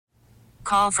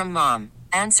call from mom.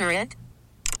 Answer it.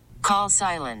 Call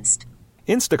silenced.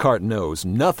 Instacart knows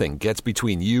nothing gets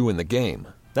between you and the game.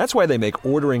 That's why they make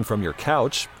ordering from your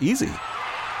couch easy.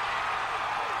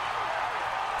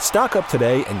 Stock up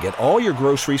today and get all your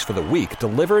groceries for the week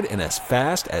delivered in as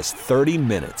fast as 30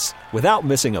 minutes without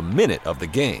missing a minute of the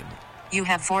game. You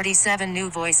have 47 new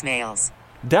voicemails.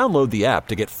 Download the app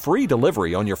to get free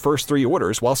delivery on your first 3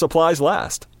 orders while supplies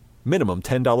last. Minimum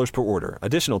 $10 per order.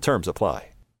 Additional terms apply.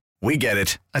 We get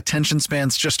it. Attention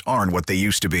spans just aren't what they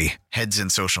used to be. Heads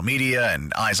in social media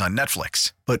and eyes on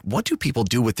Netflix. But what do people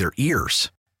do with their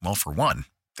ears? Well, for one,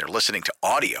 they're listening to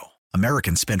audio.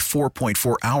 Americans spend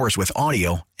 4.4 hours with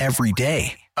audio every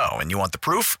day. Oh, and you want the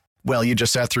proof? Well, you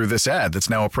just sat through this ad that's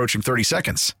now approaching 30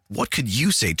 seconds. What could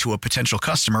you say to a potential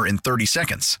customer in 30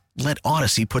 seconds? Let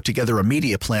Odyssey put together a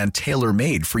media plan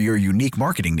tailor-made for your unique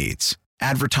marketing needs.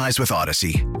 Advertise with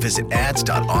Odyssey. Visit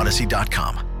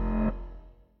ads.odyssey.com.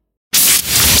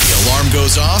 The alarm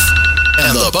goes off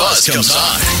and the buzz comes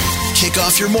on. Kick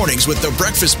off your mornings with the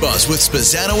Breakfast Buzz with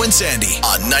Spezzano and Sandy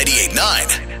on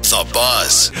 98.9 The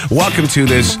Buzz. Welcome to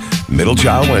this Middle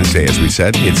Child Wednesday, as we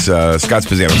said. It's Scott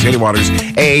Spezzano, Sandy Waters.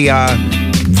 A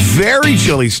very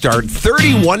chilly start,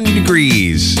 31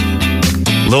 degrees.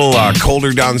 A little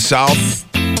colder down south,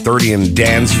 30 in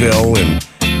Dansville, and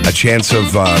a chance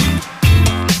of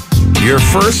your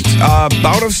first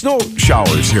bout of snow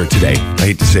showers here today. I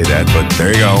hate to say that, but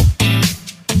there you go.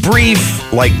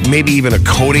 Brief, like maybe even a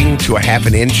coating to a half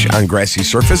an inch on grassy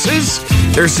surfaces.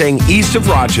 They're saying east of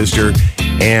Rochester,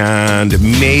 and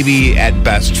maybe at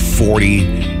best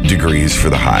 40 degrees for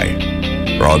the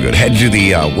high. We're all good. Head to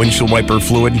the windshield wiper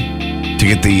fluid to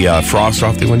get the frost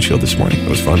off the windshield this morning. It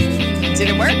was fun. Did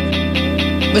it work?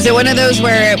 Was it one of those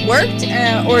where it worked,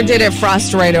 or did it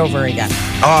frost right over again?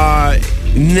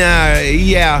 Nah,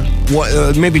 yeah.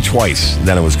 Maybe twice.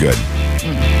 Then it was good.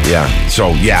 Yeah.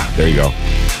 So, yeah, there you go.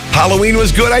 Halloween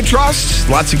was good, I trust.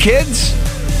 Lots of kids.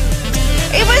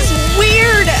 It was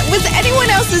weird. Was anyone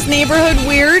else's neighborhood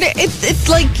weird? It's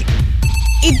like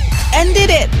it ended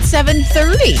at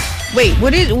 7:30. Wait,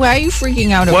 why are you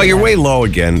freaking out over Well, you're that? way low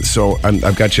again, so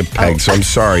I've got you pegged, so I'm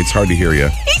sorry. It's hard to hear you.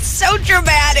 He's so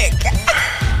dramatic.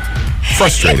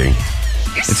 Frustrating.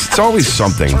 It's always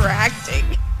something. Distracting.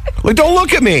 Like, don't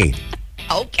look at me.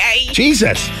 Okay.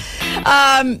 Jesus.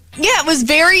 Yeah, it was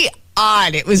very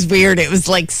odd. It was weird. It was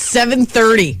like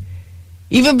 7:30.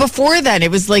 Even before then,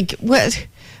 it was like, what?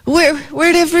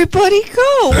 Where'd everybody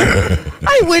go?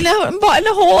 I went out and bought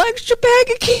a whole extra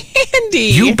bag of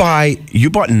candy.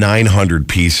 You bought 900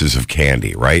 pieces of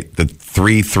candy, right? The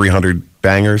 300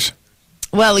 bangers?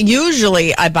 Well,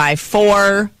 usually I buy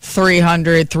 4,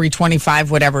 300, 325,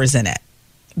 whatever's in it.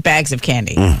 Bags of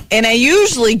candy. And I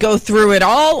usually go through it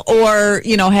all or,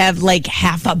 have like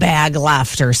half a bag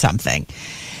left or something.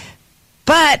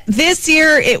 But this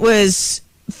year it was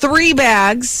 3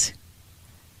 bags.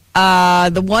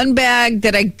 The one bag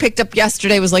that I picked up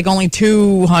yesterday was like only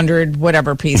 200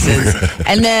 whatever pieces.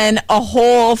 And then a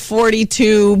whole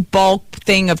 42 bulk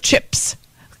thing of chips.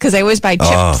 Because I always buy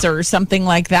chips or something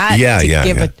like that.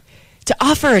 To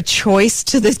offer a choice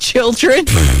to the children.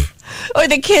 Or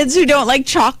the kids who don't like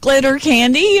chocolate or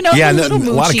candy, the little moochies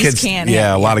a lot of kids, can't.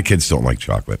 Yeah, a lot of kids don't like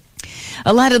chocolate.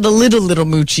 A lot of the little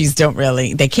moochies don't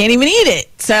really. They can't even eat it.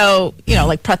 So,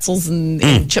 like pretzels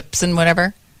and chips and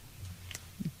whatever.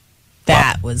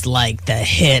 That was like the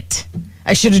hit.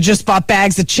 I should have just bought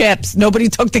bags of chips. Nobody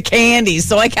took the candy.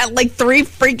 So I got like 3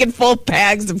 freaking full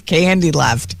bags of candy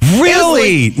left.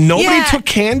 Really? Nobody took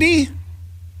candy?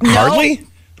 No. Hardly?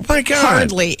 Oh my God.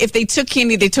 Hardly. If they took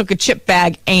candy, they took a chip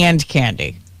bag and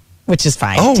candy, which is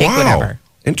fine. Oh, Take wow. whatever.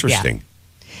 Interesting. Yeah.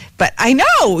 But I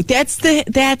know that's the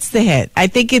hit. I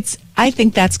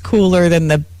think that's cooler than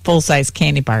the full-size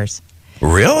candy bars.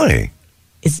 Really?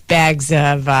 It's bags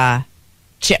of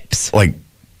chips. Like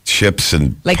chips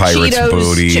and like Pirates Cheetos,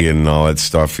 booty and all that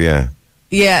stuff, yeah.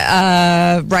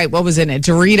 Yeah, right. What was in it?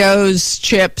 Doritos,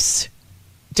 chips,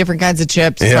 different kinds of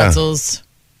chips, pretzels.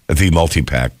 The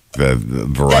multi-pack. The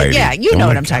variety. Yeah, you know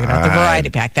what I'm talking about. The variety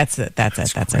pack. That's it. That's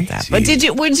it. But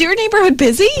was your neighborhood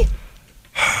busy?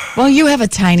 Well, you have a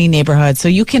tiny neighborhood, so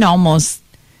you can almost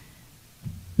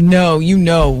know,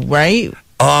 right?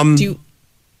 I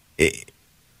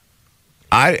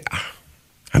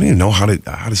don't even know how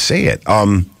to say it.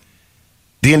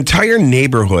 The entire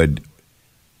neighborhood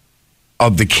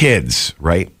of the kids,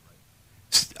 right,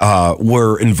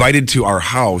 were invited to our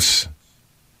house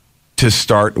to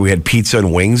start. We had pizza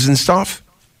and wings and stuff,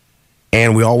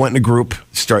 and we all went in a group.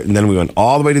 And then we went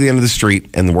all the way to the end of the street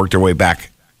and worked our way back.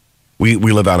 We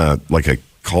live on a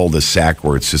cul-de-sac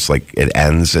where it's just like it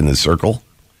ends in a circle,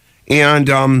 and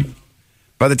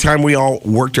by the time we all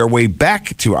worked our way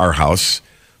back to our house,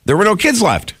 there were no kids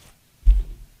left.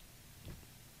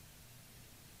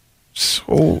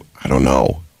 So, I don't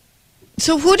know.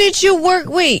 So who did you work?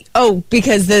 Wait. Oh,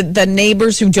 because the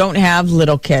neighbors who don't have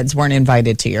little kids weren't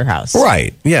invited to your house.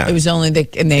 Right, yeah. It was only the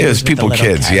neighbors. It was people, with the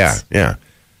little kids, yeah.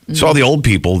 Mm-hmm. So all the old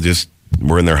people just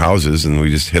were in their houses, and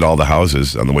we just hit all the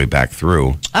houses on the way back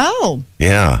through. Oh.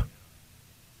 Yeah.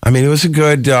 I mean, it was a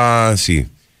good,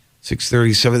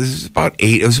 6:37. This is about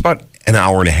 8. It was about an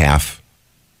hour and a half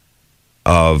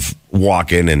of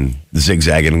walking and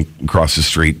zigzagging across the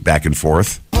street back and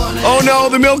forth. Oh, no,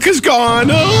 the milk is gone.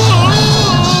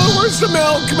 Oh, where's the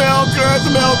milk? Where's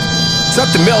the milk? It's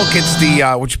not the milk. It's the,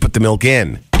 what you put the milk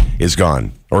in is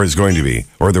gone, or is going to be,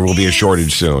 or there will be a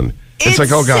shortage soon. It's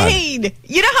like, oh, God.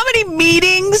 You know how many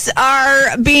meetings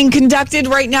are being conducted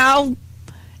right now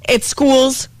at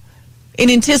schools in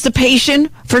anticipation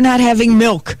for not having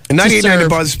milk? 99 to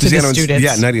Buzz. To the students.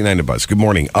 Yeah, 99 to Buzz. Good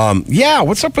morning. Yeah,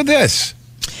 what's up with this?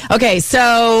 Okay,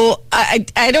 so I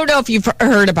don't know if you've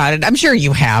heard about it. I'm sure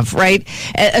you have, right?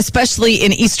 Especially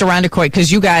in East Irondequoit,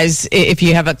 because you guys, if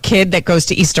you have a kid that goes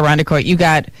to East Irondequoit, you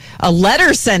got a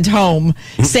letter sent home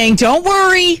saying, don't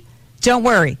worry.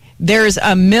 There's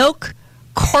a milk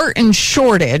carton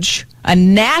shortage, a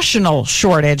national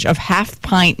shortage of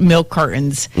half-pint milk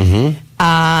cartons.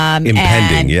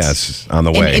 Impending, yes, on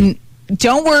the way. And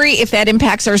don't worry if that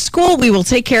impacts our school. We will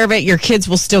take care of it. Your kids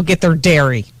will still get their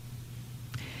dairy.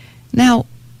 Now,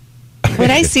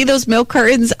 when I see those milk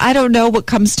cartons, I don't know what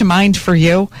comes to mind for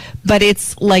you, but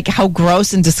it's like how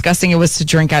gross and disgusting it was to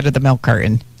drink out of the milk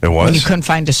carton. It was? When you couldn't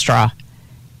find a straw.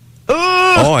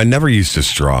 Oh, I never used a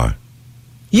straw.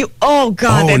 Oh,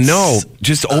 God. Oh, no.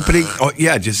 Just opening,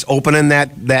 just opening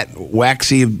that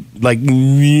waxy, like,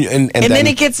 and then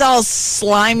it gets all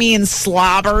slimy and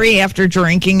slobbery after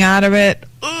drinking out of it.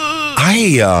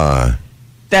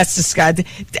 That's disgusting.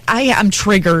 I'm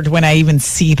triggered when I even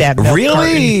see that milk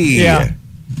really? Carton.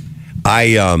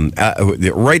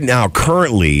 Yeah. Right now,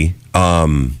 currently,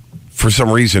 for some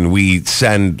reason, we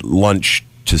send lunch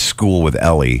to school with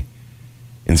Ellie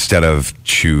instead of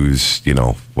choose,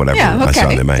 whatever I saw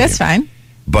on the menu. That's fine.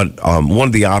 But one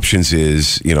of the options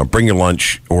is, bring your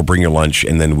lunch,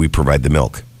 and then we provide the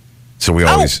milk. So we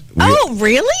always...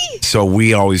 really? So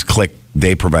we always click,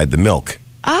 they provide the milk.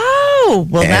 Oh,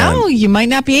 well, now you might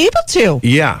not be able to.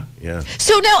 Yeah.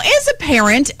 So now, as a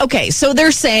parent, okay, so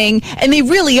they're saying, and they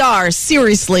really are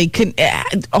seriously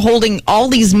holding all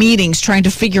these meetings trying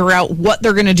to figure out what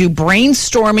they're going to do,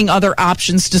 brainstorming other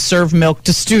options to serve milk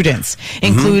to students,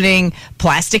 including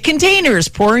plastic containers,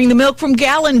 pouring the milk from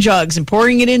gallon jugs and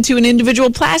pouring it into an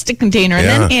individual plastic container and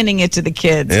then handing it to the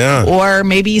kids. Yeah. Or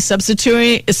maybe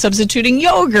substituting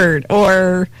yogurt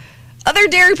or other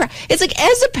dairy products. It's like,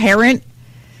 as a parent,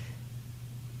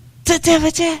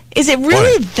 is it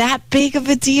really that big of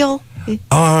a deal?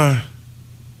 I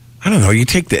don't know. You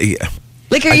take the...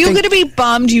 Like, are you going to be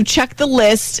bummed? You check the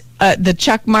list, the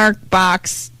check mark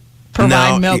box,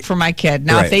 provide milk for my kid.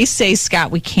 Now, if they say,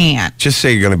 Scott, we can't. Just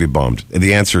say you're going to be bummed.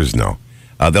 The answer is no.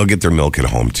 They'll get their milk at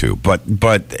home, too. But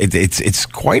it's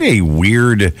quite a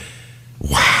weird...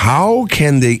 How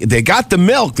can they... They got the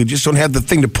milk. They just don't have the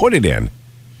thing to put it in.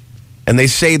 And they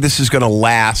say this is going to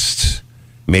last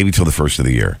maybe till the first of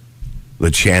the year. The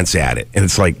chance at it. And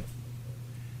it's like...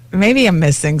 Maybe I'm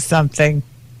missing something.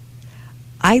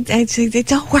 I say,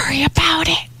 don't worry about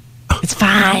it. It's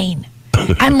fine.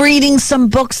 I'm reading some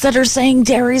books that are saying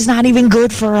dairy's not even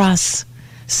good for us.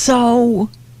 So,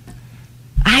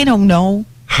 I don't know.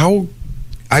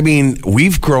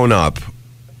 We've grown up...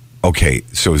 Okay,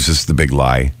 so is this the big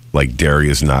lie? Like, dairy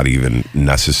is not even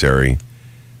necessary?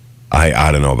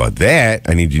 I don't know about that.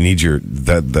 You need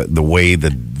the way the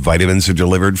vitamins are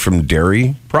delivered from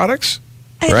dairy products.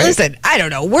 Right? Listen, I don't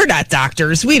know. We're not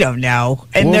doctors. We don't know.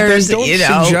 And there's, don't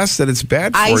suggest that it's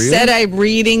bad for you. I said I'm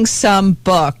reading some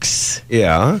books.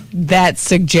 Yeah. That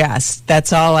suggest.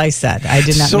 That's all I said. I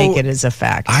did not make it as a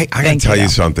fact. I can tell you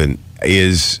something.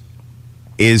 Is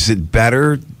it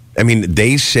better?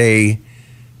 They say...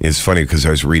 It's funny because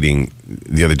I was reading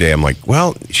the other day. I'm like,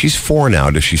 well, she's 4 now.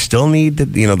 Does she still need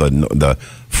the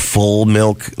full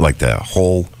milk, like the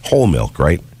whole milk,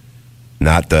 right?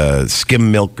 Not the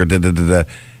skim milk or da-da-da-da.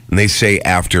 And they say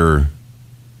after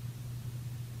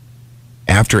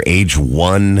age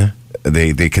 1,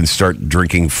 they can start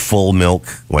drinking full milk,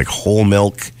 like whole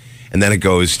milk. And then it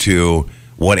goes to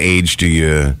what age do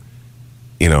you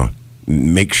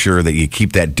make sure that you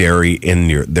keep that dairy in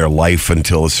their life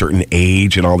until a certain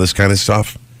age and all this kind of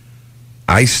stuff.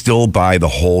 I still buy the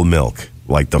whole milk,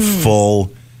 like the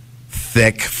full,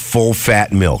 thick,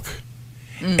 full-fat milk.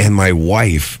 And my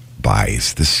wife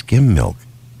buys the skim milk.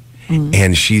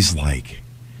 And she's like,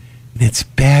 it's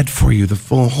bad for you. The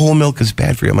whole milk is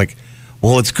bad for you. I'm like,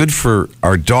 well, it's good for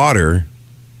our daughter,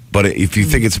 but if you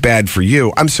think it's bad for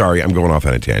you, I'm sorry. I'm going off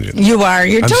on a tangent. You are.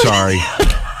 You're sorry.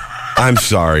 I'm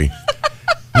sorry.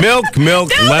 Milk,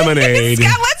 lemonade.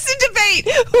 Scott, what's the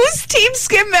debate? Who's team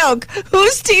skim milk?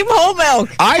 Who's team whole milk?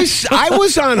 I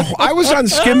was on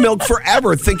skim milk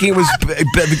forever, thinking it was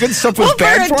the good stuff was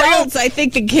bad for adults, you. I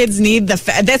think the kids need the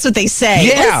fat. That's what they say.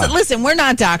 Yeah. Listen, we're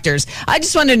not doctors. I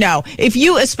just want to know if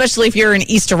you, especially if you're in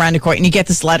East Arundicoit and you get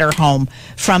this letter home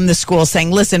from the school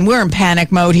saying, "Listen, we're in panic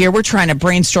mode here. We're trying to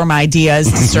brainstorm ideas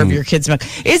to serve your kids milk."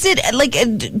 Is it like?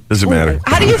 Doesn't matter.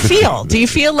 How do you feel? Do you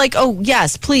feel like, oh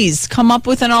yes, please come up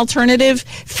with an alternative?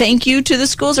 Thank you to the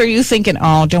schools. Or are you thinking,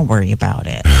 oh, don't worry about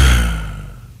it?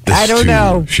 I don't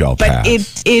know, but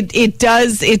it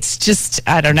does. It's just,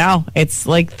 I don't know. It's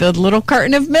like the little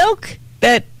carton of milk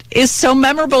that is so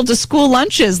memorable to school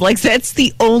lunches. Like that's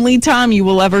the only time you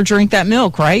will ever drink that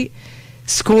milk, right?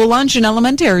 School lunch in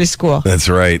elementary school. That's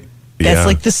right. That's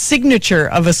like the signature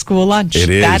of a school lunch. It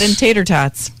is. That and tater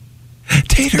tots.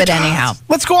 But anyhow,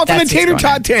 let's go off on a tater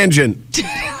tot tangent.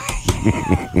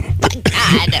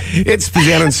 It's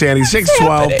Spezzano and Sandy,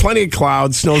 6:12. Plenty of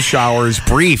clouds, snow showers,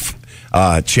 brief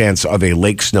chance of a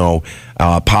lake snow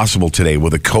possible today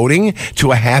with a coating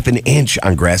to a half an inch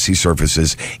on grassy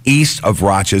surfaces east of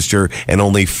Rochester and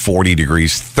only 40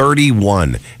 degrees,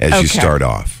 31 as you start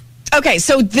off. Okay,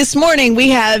 so this morning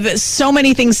we have so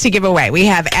many things to give away. We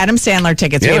have Adam Sandler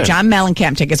tickets. We have John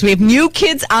Mellencamp tickets. We have New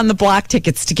Kids on the Block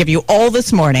tickets to give you all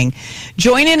this morning.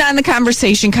 Join in on the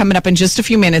conversation coming up in just a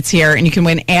few minutes here, and you can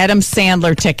win Adam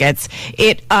Sandler tickets.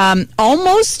 It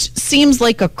almost seems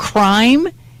like a crime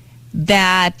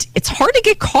that it's hard to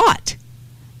get caught.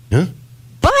 Yeah.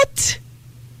 But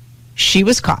she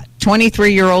was caught.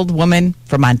 23-year-old woman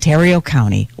from Ontario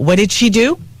County. What did she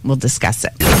do? We'll discuss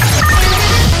it.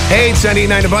 Hey, it's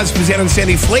 98.9 The Buzz. Spezzano and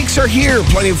Sandy. Flakes are here.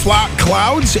 Plenty of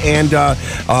clouds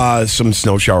and some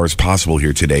snow showers possible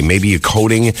here today. Maybe a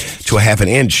coating to a half an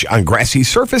inch on grassy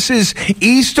surfaces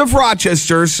east of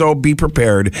Rochester, so be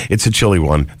prepared. It's a chilly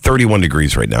one. 31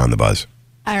 degrees right now in The Buzz.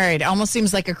 All right. Almost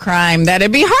seems like a crime that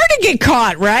it'd be hard to get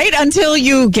caught, right? Until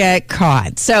you get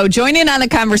caught. So join in on the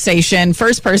conversation.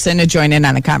 First person to join in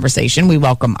on the conversation. We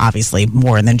welcome, obviously,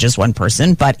 more than just one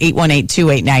person, but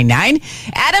 818-2899.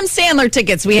 Adam Sandler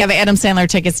tickets. We have Adam Sandler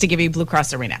tickets to give you Blue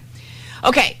Cross Arena.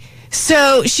 Okay.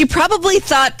 So she probably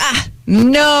thought,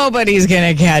 nobody's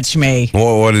going to catch me.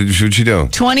 Well, what did she do?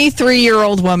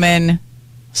 23-year-old woman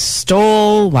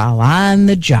stole while on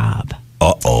the job.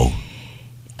 Uh-oh.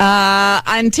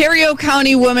 Ontario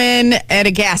County woman at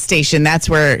a gas station. That's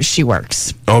where she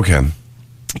works. Okay.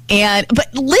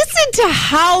 But listen to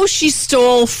how she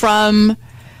stole from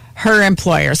her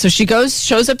employer. So she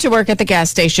shows up to work at the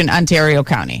gas station, Ontario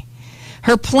County.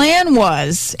 Her plan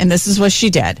was, and this is what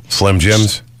she did. Slim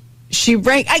Jims? She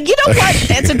rang. You know what?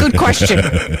 That's a good question.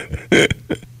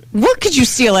 What could you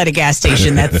steal at a gas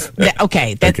station?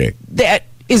 That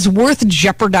is worth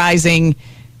jeopardizing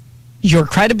your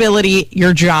credibility,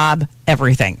 your job,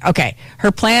 everything. Okay.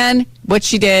 Her plan, what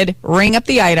she did, ring up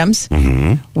the items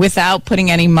without putting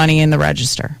any money in the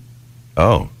register.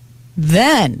 Oh.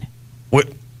 Then,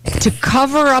 to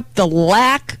cover up the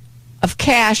lack of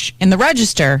cash in the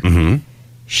register,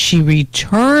 she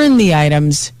returned the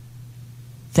items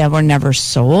that were never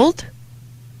sold.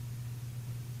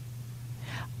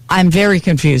 I'm very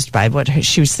confused by what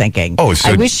she was thinking. Oh,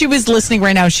 so I wish she was listening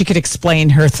right now. She could explain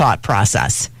her thought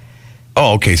process.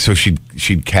 Oh, okay. So she'd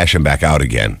cash them back out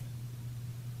again.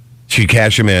 She'd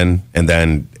cash them in and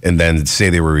then say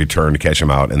they were returned, cash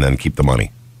them out, and then keep the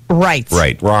money. Right.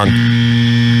 Wrong.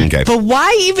 Okay. But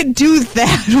why even do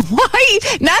that? Why?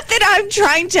 Not that I'm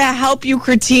trying to help you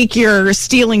critique your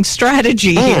stealing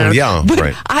strategy here. Yeah, but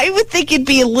right. I would think it'd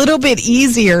be a little bit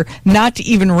easier not to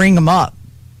even ring them up.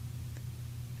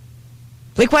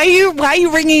 Like, why are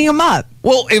you ringing them up?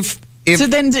 Well, if so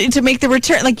then to make the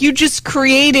return, like you just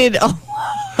created a...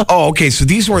 Oh, okay. So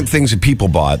these weren't things that people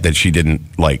bought that she didn't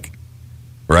like,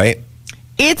 right?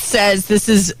 It says, this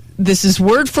is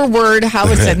word for word how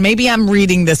it said. Maybe I'm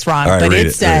reading this wrong, right, but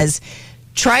it says,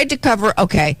 tried to cover...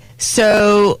 Okay,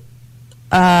 so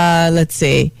let's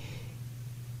see.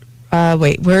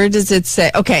 Wait, where does it say?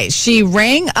 Okay, she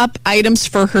rang up items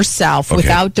for herself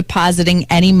without depositing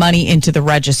any money into the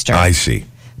register. I see.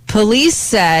 Police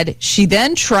said she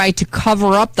then tried to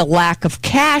cover up the lack of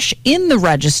cash in the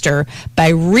register by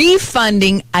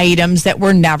refunding items that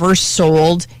were never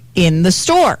sold in the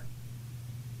store.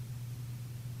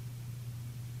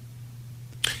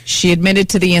 She admitted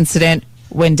to the incident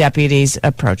when deputies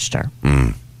approached her.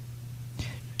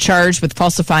 charged with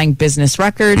falsifying business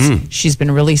records. She's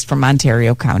been released from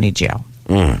Ontario County Jail.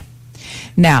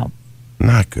 Now,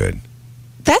 not good.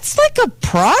 That's like a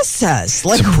process.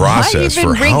 Like, it's a process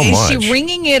for how much? Is she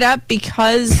ringing it up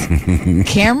because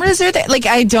cameras are there? Like,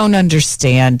 I don't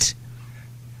understand.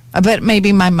 But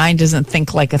maybe my mind doesn't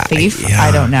think like a thief.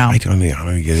 I don't know. I don't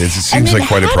get it. It seems like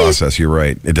quite a process. You're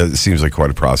right. It seems like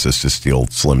quite a process to steal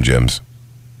Slim Jims.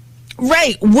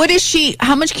 Right. What is she?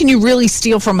 How much can you really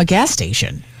steal from a gas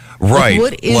station? Right. Like,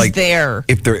 what is there?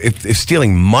 If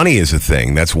stealing money is a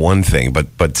thing, that's one thing.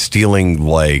 But stealing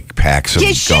like packs of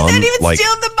gum, she's not even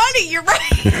stealing the money. You're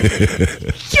right.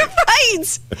 You're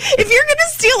right. If you're going to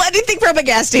steal anything from a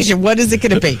gas station, what is it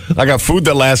going to be? I got food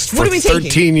that lasts for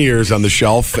 13 years on the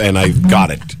shelf, and I've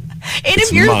got it. And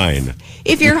it's mine.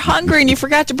 If you're hungry and you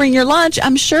forgot to bring your lunch,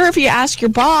 I'm sure if you ask your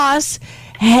boss,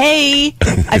 "Hey,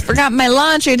 I forgot my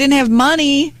lunch. I didn't have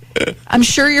money." I'm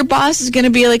sure your boss is going to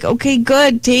be like, "Okay,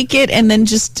 good, take it," and then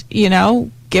just,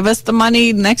 give us the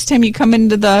money next time you come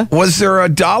into the... Was there a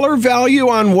dollar value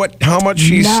on how much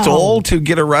she stole to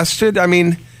get arrested? I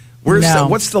mean,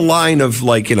 what's the line of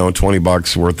like,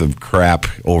 $20 worth of crap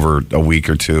over a week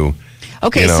or two?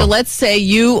 Okay, so let's say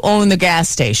you own the gas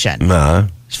station.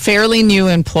 Fairly new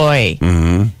employee.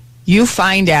 Mm-hmm. You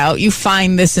find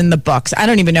this in the books. I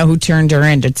don't even know who turned her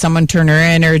in. Did someone turn her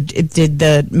in, or did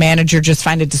the manager just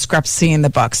find a discrepancy in the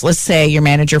books? Let's say your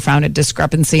manager found a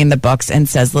discrepancy in the books and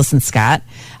says, "Listen, Scott,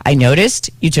 I noticed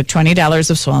you took $20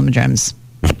 of Slim Jims."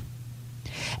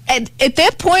 At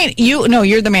that point,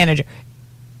 you're the manager.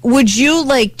 Would you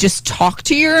just talk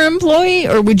to your employee,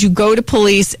 or would you go to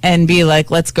police and be like,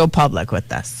 "Let's go public with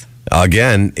this"?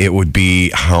 Again, it would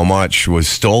be how much was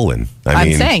stolen.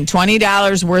 I'm saying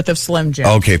 $20 worth of Slim Jims.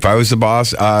 Okay, if I was the boss,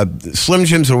 Slim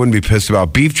Jims I wouldn't be pissed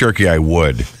about. Beef jerky I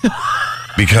would.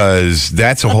 Because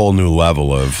that's a whole new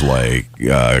level of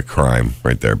crime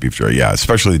right there, beef jerky. Yeah,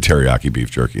 especially the teriyaki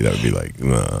beef jerky. That would be like,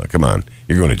 come on,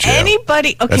 you're going to jail.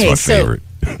 Anybody? Okay, that's my favorite.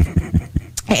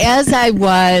 As I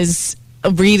was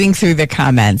reading through the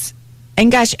comments,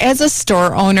 and gosh, as a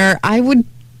store owner,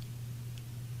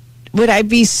 would I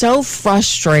be so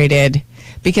frustrated,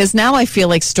 because now I feel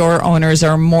like store owners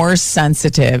are more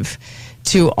sensitive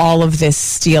to all of this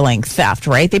stealing, theft,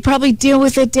 right? They probably deal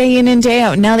with it day in and day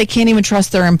out. Now they can't even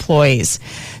trust their employees.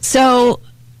 So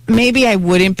maybe I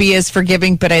wouldn't be as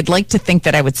forgiving, but I'd like to think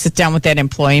that I would sit down with that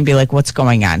employee and be like, "What's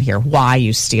going on here? Why are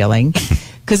you stealing?"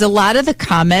 Because a lot of the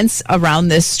comments around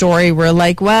this story were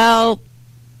like, well,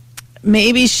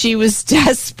 maybe she was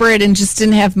desperate and just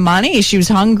didn't have money. She was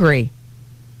hungry.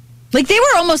 Like, they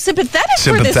were almost sympathetic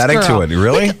for this girl. To it,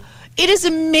 really? It is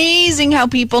amazing how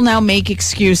people now make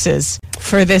excuses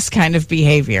for this kind of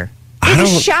behavior. It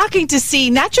is shocking to see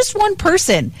not just one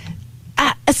person,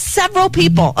 several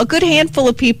people, a good handful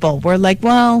of people were like,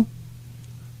 well...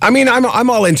 I mean, I'm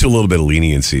all into a little bit of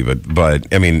leniency,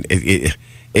 but I mean,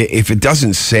 if it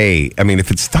doesn't say... I mean,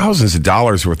 if it's thousands of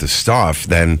dollars worth of stuff,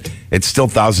 then it's still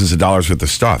thousands of dollars worth of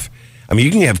stuff. I mean,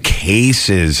 you can have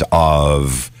cases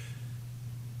of...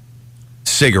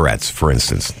 cigarettes, for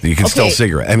instance. You can still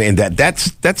cigarette. I mean,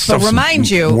 that's stuff worth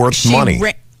money.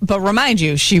 But remind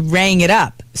you, she rang it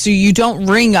up. So you don't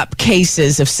ring up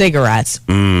cases of cigarettes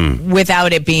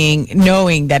without it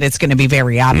knowing that it's going to be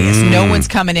very obvious. No one's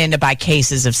coming in to buy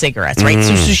cases of cigarettes, right?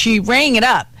 So she rang it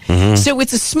up. So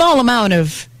it's a small amount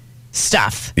of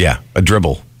stuff. Yeah, a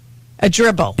dribble.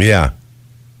 Yeah.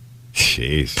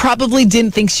 Jeez. Probably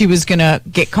didn't think she was going to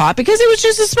get caught because it was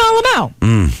just a small amount.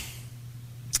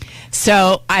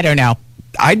 So, I don't know.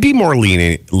 I'd be more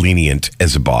lenient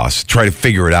as a boss. Try to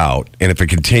figure it out. And if it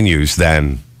continues,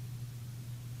 then,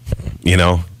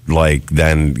 then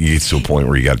you get to a point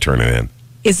where you got to turn it in.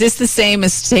 Is this the same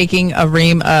as taking a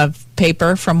ream of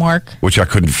paper from work? Which I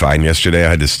couldn't find yesterday. I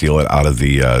had to steal it out of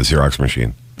the Xerox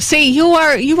machine. See, you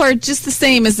are just the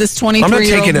same as this 23-year-old woman. I'm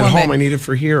not taking it home. I need it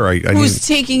for here. Who's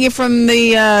taking it from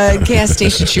the gas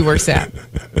station she works at?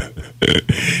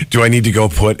 Do I need to go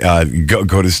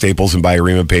go to Staples and buy a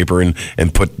ream of paper and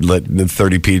put the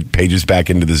 30 pages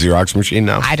back into the Xerox machine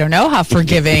now? I don't know how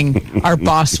forgiving our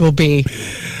boss will be.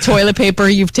 Toilet paper,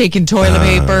 you've taken toilet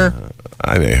paper.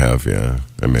 I may have, yeah.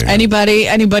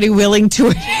 Anybody willing to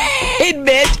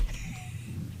admit?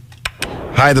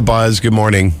 Hi, The Buzz. Good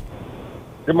morning.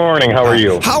 Good morning. How are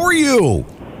you? How are you?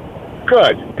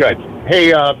 Good.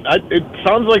 Hey, it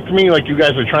sounds like to me like you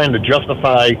guys are trying to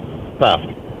justify theft.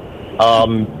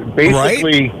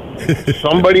 Basically,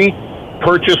 somebody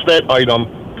purchased that item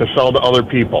to sell to other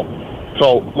people.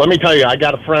 So let me tell you, I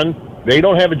got a friend They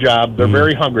don't have a job. They're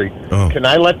very hungry. Oh. Can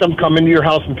I let them come into your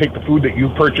house and take the food that you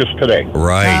purchased today?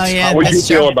 Right. Oh, yeah, How would you that's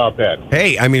feel true. about that?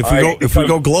 Hey, I mean, if we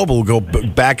go global, go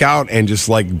back out and just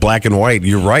like black and white.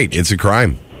 You're right. It's a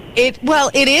crime. It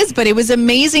is, but it was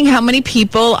amazing how many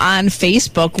people on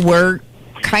Facebook were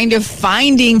kind of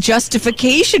finding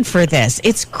justification for this.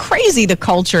 It's crazy, the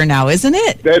culture now, isn't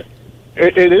it?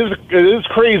 It is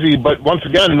crazy, but once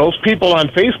again, those people on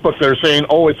Facebook that are saying,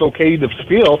 "Oh, it's okay to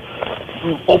steal,"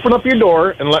 open up your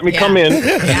door and let me come in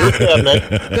your cabinet.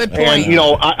 Good point. And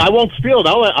I won't steal it.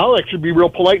 I'll actually be real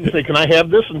polite and say, "Can I have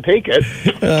this?" and take it.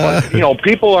 But,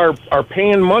 people are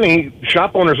paying money.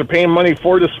 Shop owners are paying money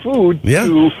for this food.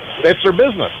 Yeah. That's their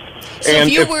business. So and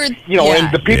if you were,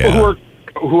 and the people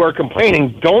who are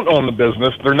complaining don't own the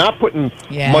business. They're not putting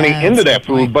money into that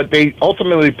food, but they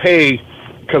ultimately pay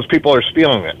because people are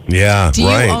stealing it. Yeah, Do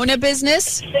right. you own a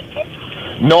business?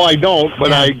 No, I don't,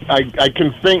 but I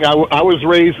can think. I was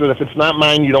raised that if it's not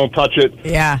mine, you don't touch it.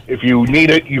 Yeah. If you need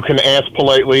it, you can ask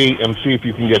politely and see if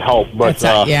you can get help. But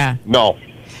no.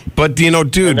 But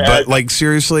dude, but like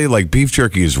seriously, like beef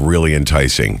jerky is really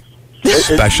enticing.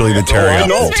 Especially the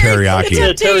teriyaki.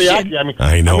 Yeah, teriyaki.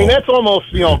 I know. I mean, that's almost,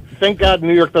 thank God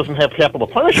New York doesn't have capital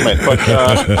punishment. But, but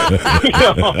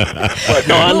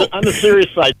no, on the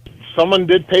serious side, someone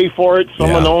did pay for it,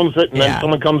 someone owns it, and then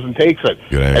someone comes and takes it.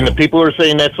 And the people who are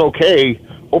saying that's okay,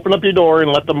 open up your door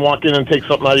and let them walk in and take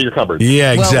something out of your cupboard.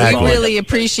 Yeah, exactly. Well, we really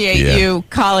appreciate you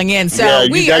calling in. So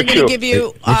we are going to give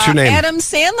you What's your name? Adam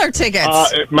Sandler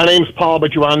tickets. My name's Paul,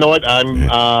 but you want to know it?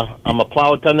 I'm a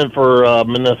plow attendant for a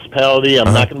municipality.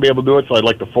 I'm not going to be able to do it, so I'd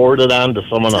like to forward it on to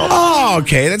someone else. Oh,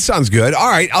 okay. That sounds good. All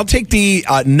right. I'll take the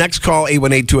next call,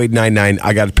 818-2899.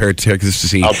 I got a pair of tickets to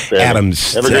see Adam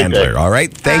Sandler. All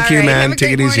right. Thank you, man.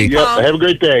 Take it easy. Yep. Have a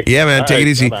great day. Yeah, man. Take it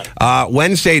easy.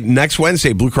 Bye-bye. Next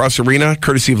Wednesday, Blue Cross Arena,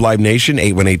 courtesy of Live Nation,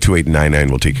 818-2899.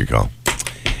 We'll take your call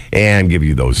and give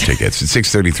you those tickets. It's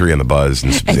 6:33 on the Buzz.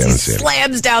 And As he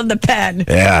slams down the pen.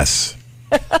 Yes.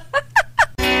 Good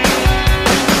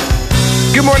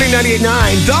morning,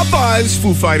 98.9. The Buzz,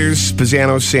 Foo Fighters,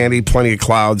 Spezzano, Sandy, plenty of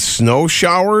clouds, snow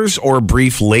showers or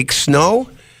brief lake snow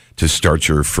to start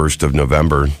your 1st of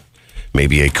November.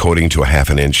 Maybe a coating to a half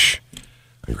an inch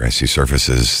on grassy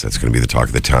surfaces. That's going to be the talk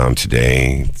of the town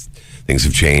today. Things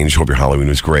have changed. Hope your Halloween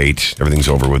was great. Everything's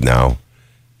over with now.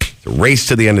 It's a race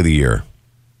to the end of the year.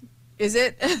 Is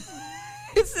it?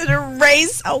 Is it a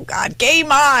race? Oh, God.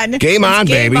 Game on. Game on,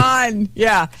 baby. Game on.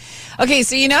 Yeah. Okay,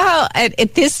 so you know how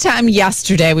at this time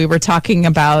yesterday we were talking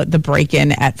about the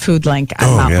break-in at Food Link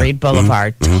on Mount Read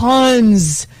Boulevard.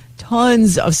 Tons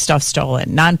of stuff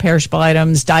stolen. Non-perishable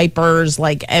items, diapers,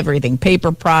 like everything,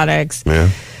 paper products,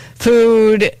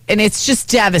 food, and it's just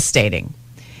devastating.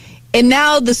 And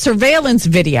now the surveillance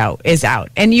video is out,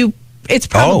 and it's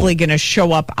probably going to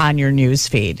show up on your news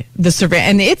feed.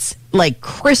 And it's like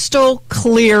crystal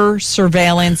clear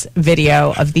surveillance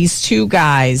video of these two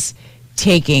guys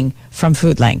taking from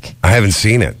Food Link. I haven't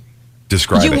seen it.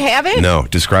 Describe it. You haven't? No,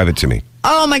 describe it to me.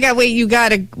 Oh, my God. Wait, you got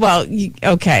to. Well,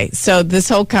 okay. So this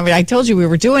whole conversation, I told you we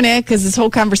were doing it because this whole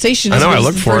conversation is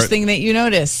the first thing that you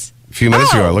notice. A few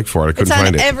minutes ago, I looked for it. I couldn't find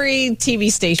it. It's on every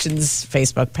TV station's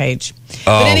Facebook page.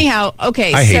 But anyhow,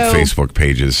 okay. I hate Facebook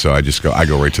pages, so I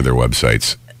go right to their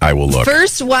websites. I will look.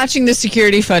 First, watching the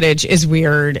security footage is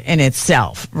weird in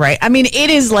itself, right? I mean, it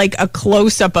is like a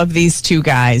close-up of these two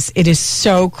guys. It is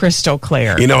so crystal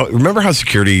clear. Remember how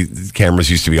security cameras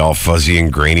used to be all fuzzy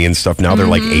and grainy and stuff? Now they're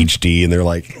like HD, and they're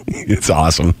like, it's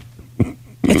awesome.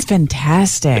 It's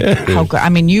fantastic. I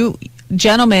mean, you...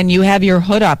 Gentlemen, you have your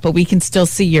hood up, but we can still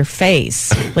see your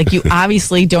face. Like, you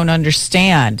obviously don't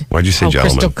understand. Why'd you say how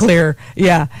gentlemen? Crystal clear.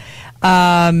 Yeah.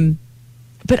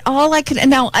 But all I could...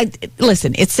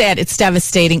 listen, it's sad. It's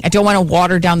devastating. I don't want to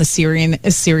water down the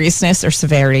seriousness or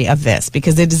severity of this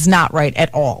because it is not right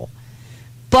at all.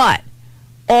 But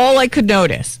all I could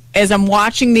notice as I'm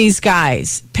watching these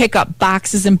guys pick up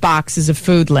boxes and boxes of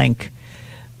Food Link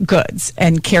goods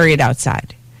and carry it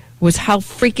outside was how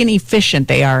freaking efficient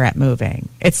they are at moving.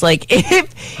 It's like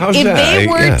if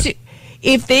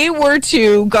they were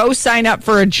to go sign up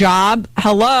for a job,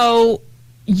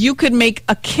 you could make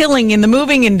a killing in the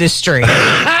moving industry.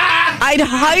 I'd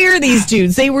hire these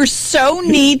dudes. They were so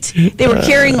neat. They were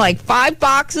carrying like 5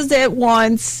 boxes at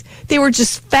once. They were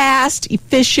just fast,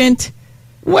 efficient.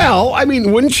 Well, I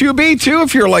mean, wouldn't you be too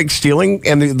if you're like stealing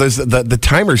and the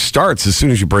timer starts as soon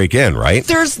as you break in, right?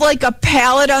 There's like a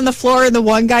pallet on the floor and the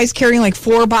one guy's carrying like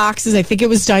 4 boxes. I think it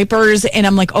was diapers, and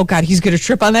I'm like, oh God, he's going to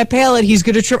trip on that pallet. He's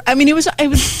going to trip. I mean, it was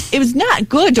not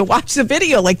good to watch the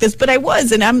video like this, but I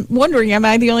was, and I'm wondering, am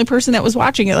I the only person that was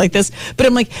watching it like this? But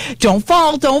I'm like, don't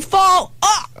fall. No,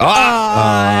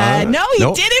 he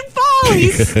didn't fall.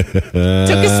 police took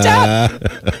a step.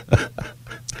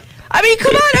 I mean,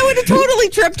 come on, I would have totally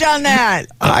tripped on that.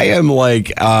 I am like,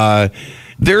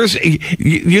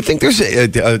 you think there's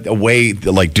a way,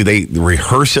 like, do they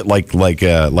rehearse it like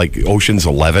Ocean's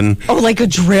 11? Oh, like a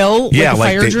drill? Yeah,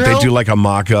 like a fire drill? They do like a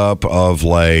mock-up of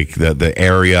like the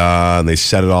area, and they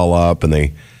set it all up,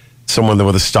 and someone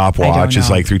with a stopwatch is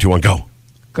like 3, 2, 1,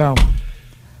 go.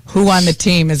 Who on the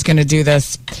team is going to do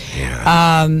this?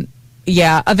 Yeah.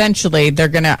 Eventually they're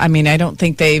going to, I mean, I don't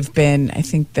think they've been, I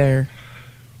think they're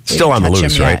still on the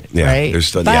loose, right? Yet,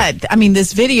 right? But, I mean,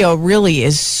 this video really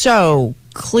is so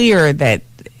clear that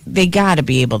they got to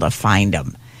be able to find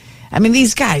them. I mean,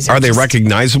 these guys are they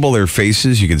recognizable? Their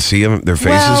faces, you can see them, their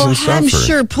faces and stuff. I'm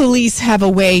sure police have a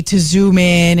way to zoom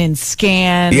in and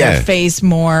scan their face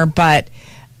more, but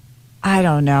I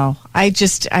don't know.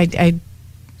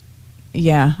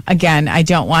 Again, I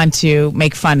don't want to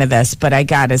make fun of this, but I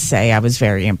gotta say I was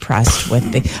very impressed with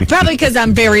probably because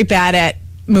I'm very bad at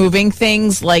moving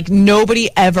things. Like, nobody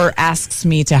ever asks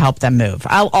me to help them move.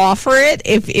 I'll offer it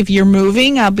if you're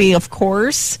moving. I'll be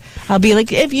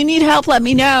like, if you need help, let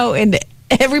me know. And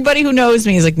everybody who knows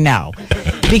me is like, no,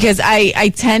 because I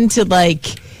tend to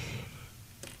like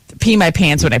pee my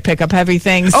pants when I pick up heavy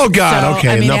things. Oh God, so,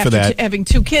 okay, enough of that. Having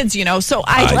 2 kids, so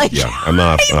I'm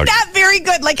not very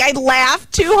good. Like, I laugh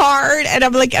too hard, and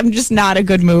I'm like, I'm just not a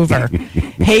good mover.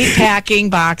 Hate packing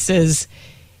boxes.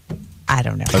 I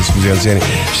don't know.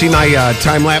 See my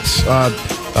time lapse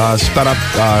sped up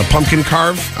pumpkin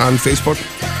carve on Facebook?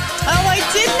 Oh, I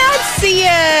did not see it.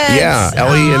 Yeah,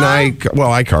 Ellie and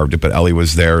I carved it, but Ellie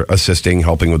was there assisting,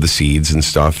 helping with the seeds and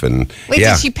stuff. And wait,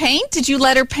 did she paint? Did you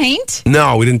let her paint?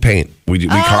 No, we didn't paint. We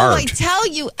carved. I tell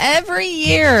you, every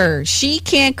year she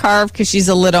can't carve because she's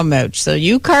a little mooch. So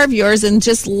you carve yours and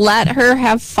just let her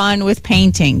have fun with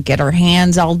painting. Get her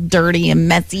hands all dirty and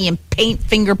messy and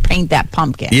finger paint that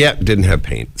pumpkin. Yeah, didn't have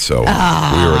paint. So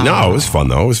it was fun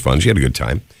though. It was fun. She had a good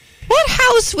time. What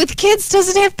house with kids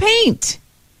doesn't have paint?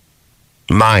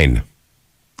 Mine.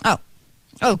 Oh,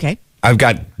 okay. I've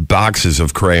got boxes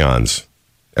of crayons.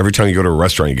 Every time you go to a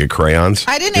restaurant, you get crayons.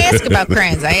 I didn't ask about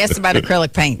crayons. I asked about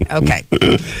acrylic paint. Okay.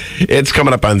 It's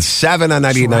coming up on 7 on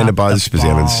 98.9 The Buzz.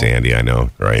 Spezzano and Sandy, I know,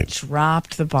 right?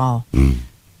 Dropped the ball.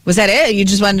 Was that it? You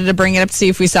just wanted to bring it up to see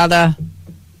if we saw the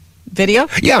video?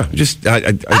 Yeah, just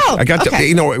I got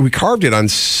to, we carved it on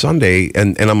Sunday,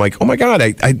 and I'm like, oh my God,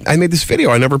 I made this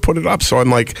video. I never put it up, so I'm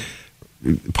like,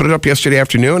 put it up yesterday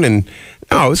afternoon, and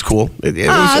it was cool. It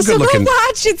was a good looking. Go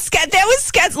watch it. That was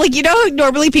Scott. Like,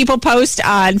 normally people post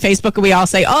on Facebook and we all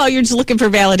say, "Oh, you're just looking for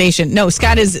validation." No,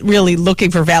 Scott is really looking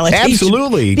for validation.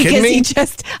 Absolutely, because he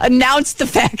just announced the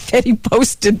fact that he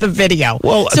posted the video.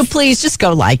 Well, so please just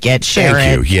go like it, share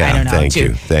it. Yeah, I don't know. Thank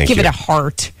you. Give it a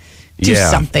heart. Do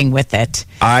something with it.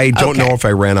 I don't know if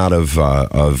I ran out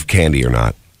of candy or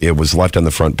not. It was left on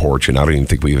the front porch, and I don't even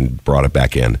think we even brought it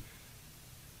back in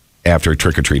after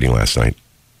trick-or-treating last night.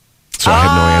 So I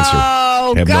have no answer.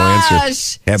 Oh,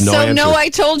 gosh. Have no answer. No I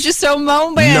told you so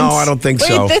moment. No, I don't think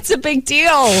so. Wait, that's a big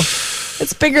deal.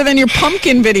 It's bigger than your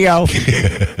pumpkin video.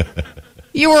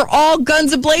 You were all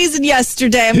guns a-blazing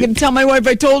yesterday. I'm going to tell my wife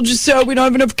I told you so. We don't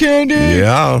have enough candy.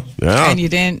 Yeah. And you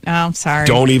didn't? Oh, sorry.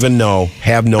 Don't even know.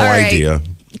 Have no idea.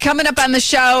 Coming up on the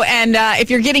show, and if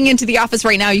you're getting into the office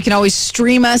right now, you can always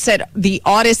stream us at the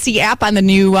Odyssey app on the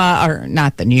new, or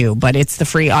not the new, but it's the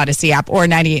free Odyssey app, or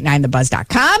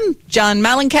 989thebuzz.com. John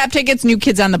Mellencamp tickets, New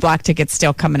Kids on the Block tickets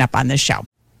still coming up on this show.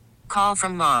 Call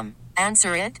from mom.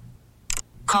 Answer it.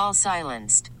 Call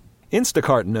silenced.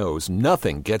 Instacart knows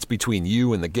nothing gets between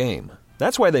you and the game.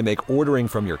 That's why they make ordering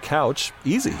from your couch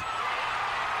easy.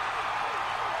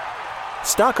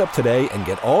 Stock up today and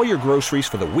get all your groceries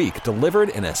for the week delivered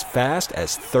in as fast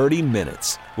as 30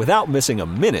 minutes without missing a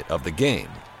minute of the game.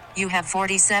 You have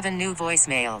 47 new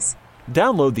voicemails.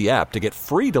 Download the app to get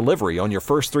free delivery on your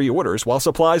first 3 orders while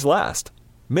supplies last.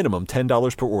 Minimum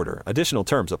 $10 per order. Additional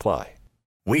terms apply.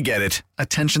 We get it.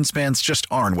 Attention spans just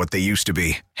aren't what they used to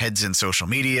be. Heads in social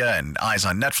media and eyes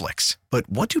on Netflix. But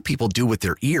what do people do with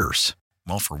their ears?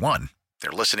 Well, for one, they're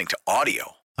listening to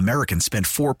audio. Americans spend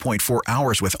 4.4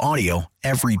 hours with audio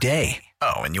every day.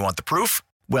 Oh, and you want the proof?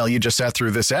 Well, you just sat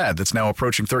through this ad that's now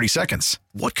approaching 30 seconds.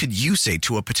 What could you say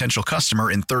to a potential customer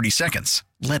in 30 seconds?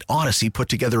 Let Odyssey put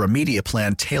together a media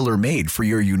plan tailor-made for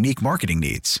your unique marketing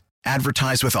needs.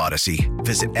 Advertise with Odyssey.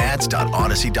 Visit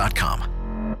ads.odyssey.com.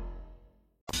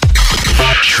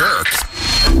 Jerk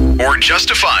or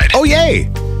justified? Oh,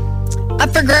 yay! Up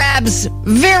for grabs,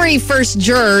 very first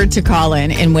juror to call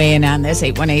in and weigh in on this,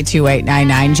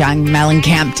 818-2899, John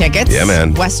Mellencamp tickets. Yeah,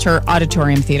 man. Westher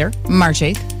Auditorium Theater, March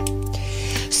 8th.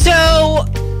 So,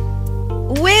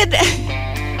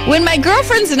 When my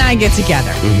girlfriends and I get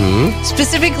together,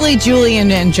 specifically Julie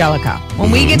and Angelica,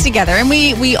 when we get together, and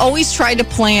we always try to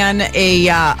plan a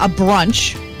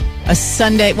brunch, a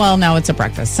Sunday, well, no, it's a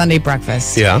breakfast, Sunday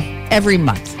breakfast. Yeah. Every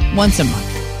month, once a month.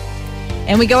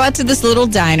 And we go out to this little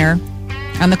diner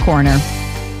on the corner,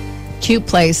 cute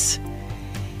place.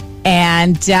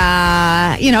 And,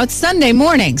 it's Sunday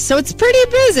morning, so it's pretty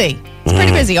busy. It's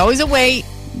pretty busy. Always awake,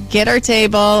 get our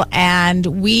table, and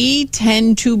we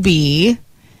tend to be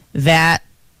that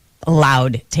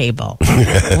loud table.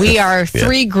 We are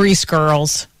three grease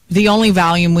girls. The only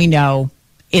volume we know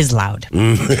is loud.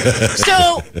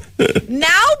 So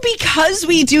now, because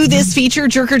we do this feature,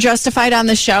 Jerk or Justified, on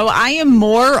the show, I am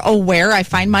more aware. I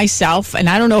find myself, and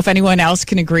I don't know if anyone else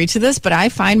can agree to this, but I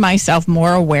find myself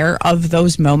more aware of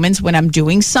those moments when I'm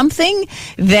doing something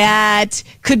that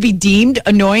could be deemed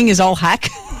annoying as all heck.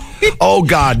 Oh,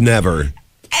 God, never.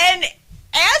 And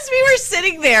as we were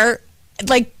sitting there,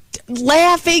 like,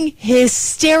 laughing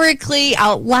hysterically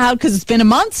out loud, because it's been a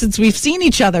month since we've seen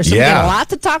each other, so we got a lot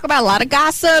to talk about, a lot of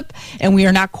gossip, and we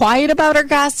are not quiet about our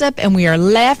gossip, and we are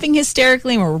laughing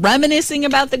hysterically, and we're reminiscing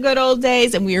about the good old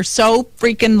days, and we are so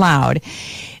freaking loud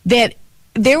that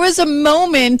there was a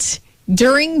moment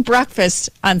during breakfast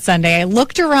on Sunday, I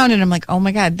looked around and I'm like, oh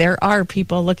my God, there are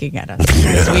people looking at us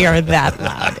because we are that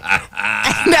loud.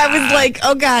 And I was like,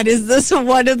 oh God, is this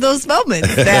one of those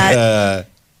moments that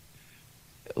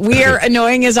we are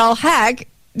annoying as all heck,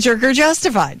 Jerk or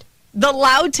Justified? The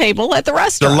loud table at the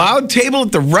restaurant. The loud table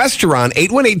at the restaurant,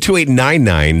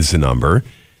 818-2899 is the number.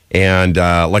 And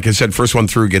like I said, first one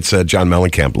through gets John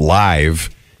Mellencamp live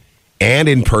and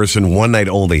in person, one night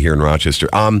only here in Rochester.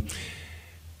 Are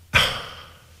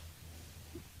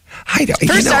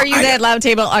you that loud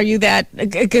table? Are you that?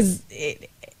 Because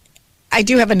I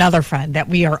do have another friend that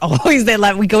we are always that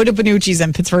loud. We go to Benucci's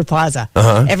in Pittsburgh Plaza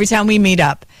every time we meet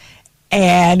up.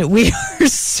 And we are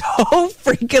so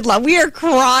freaking loud. We are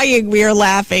crying. We are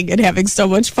laughing and having so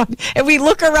much fun. And we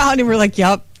look around and we're like,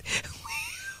 yep,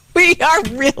 we are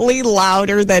really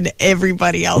louder than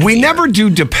everybody else. We never do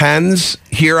depends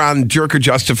here on Jerk or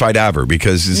Justified ever,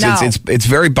 because it's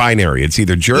very binary. It's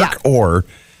either jerk or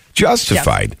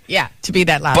justified. Yeah, to be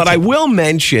that loud. But I will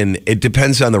mention it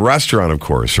depends on the restaurant, of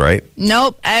course, right?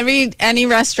 Nope. Any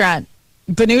restaurant.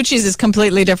 Benucci's is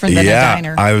completely different than a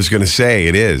diner. I was going to say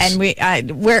it is. And maybe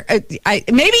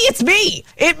it's me.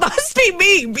 It must be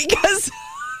me, because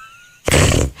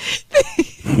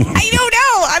I don't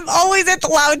know. I'm always at the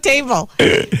loud table.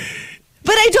 But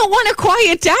I don't want to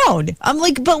quiet down. I'm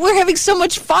like, but we're having so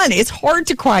much fun. It's hard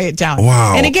to quiet down.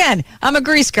 Wow. And again, I'm a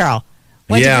grease girl.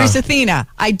 Went to Grease Athena.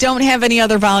 I don't have any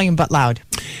other volume but loud.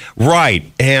 Right.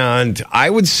 And I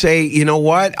would say, you know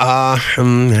what? I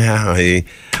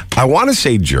want to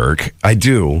say jerk. I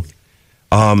do.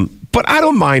 But I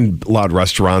don't mind loud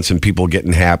restaurants and people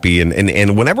getting happy.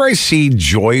 And whenever I see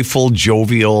joyful,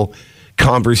 jovial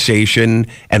conversation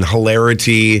and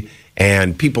hilarity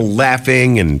and people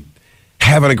laughing and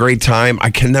having a great time, I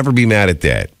can never be mad at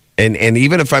that. And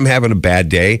even if I'm having a bad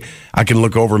day, I can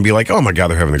look over and be like, oh my God,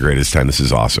 they're having the greatest time. This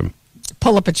is awesome.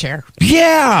 Pull up a chair.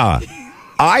 Yeah.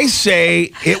 I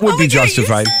say it would be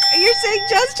justified. You're saying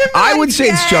justified? I would say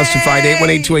it's justified.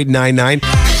 818-2899.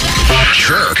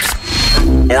 Jerk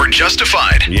or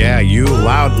Justified. Yeah, you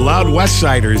loud West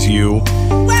Siders, you.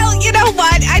 Well, you know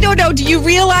what? I don't know. Do you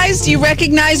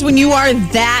recognize when you are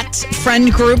that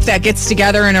friend group that gets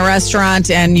together in a restaurant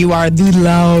and you are the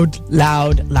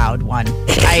loud one?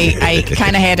 I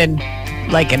kind of had an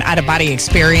out-of-body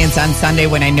experience on Sunday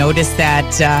when I noticed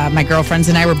that my girlfriends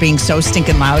and I were being so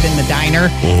stinking loud in the diner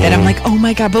that I'm like, oh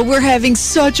my God, but we're having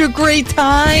such a great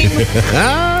time.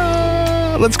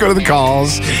 Let's go to the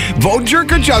calls. Vote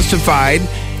Jerk or Justified.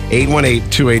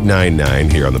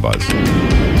 818-2899 here on The Buzz.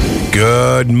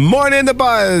 Good morning, The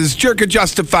Buzz. Jerk or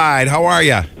Justified. How are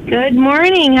you? Good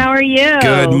morning. How are you?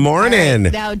 Good morning.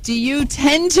 Right. Now, do you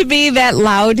tend to be that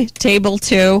loud table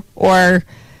too, or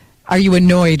are you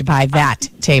annoyed by that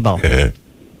table?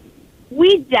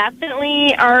 We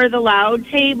definitely are the loud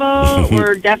table.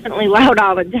 We're definitely loud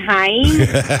all the time.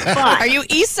 But are you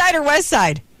east side or west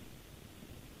side?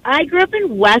 I grew up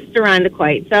in West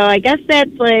Irondequoit, so I guess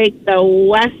that's like the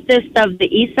westest of the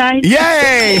east side.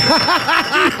 Yay!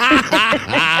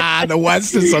 The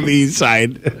westest of the east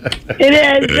side.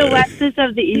 It is the westest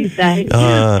of the east side.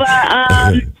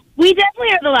 But we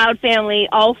definitely are the loud family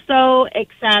also,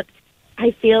 except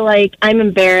I feel like I'm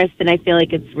embarrassed, and I feel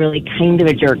like it's really kind of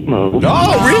a jerk move.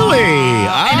 Oh, really? And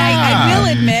I will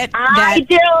admit that I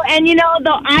do. And,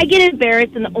 though I get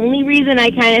embarrassed, and the only reason I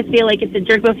kind of feel like it's a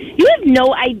jerk move, you have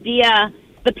no idea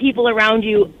the people around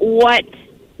you, what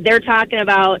they're talking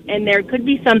about, and there could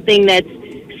be something that's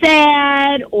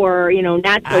sad or,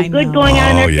 not so good going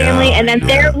on in their family. And then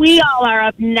there we all are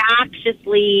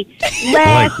obnoxiously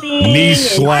laughing. Like knee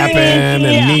slapping and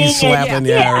knee slapping.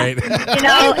 Yeah, right. And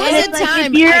it's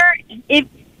like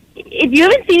if you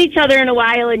haven't seen each other in a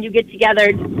while and you get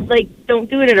together, don't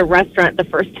do it at a restaurant the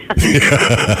first time.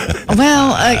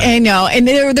 Well, I know. And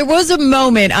there was a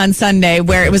moment on Sunday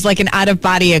where it was like an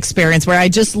out-of-body experience where I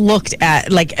just looked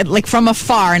at, like from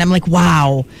afar, and I'm like,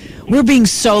 wow, we're being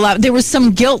so loud. There was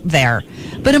some guilt there.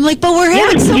 But I'm like, but we're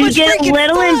having so much freaking fun. You get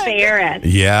a little embarrassed.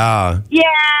 Yeah. Yeah,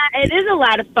 it is a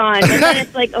lot of fun. And then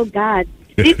it's like, oh, God.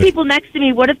 These people next to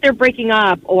me, what if they're breaking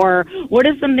up? Or what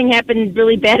if something happened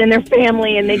really bad in their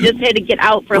family and they just had to get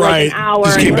out for like an hour?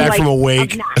 Just came back like, from a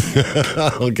wake.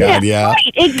 Oh, God, yeah.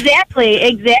 Right,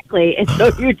 exactly. And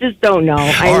so you just don't know.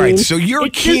 All right, so you're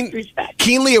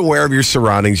keenly aware of your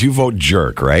surroundings. You vote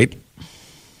jerk, right?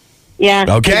 Yeah.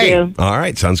 Okay. All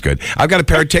right. Sounds good. I've got a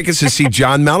pair of tickets to see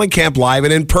John Mellencamp live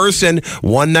and in person.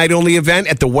 One night only event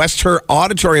at the Westher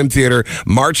Auditorium Theater,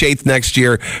 March 8th next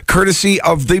year, courtesy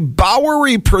of the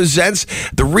Bowery Presents.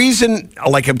 The reason,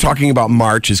 I'm talking about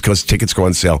March, is because tickets go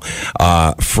on sale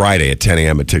Friday at 10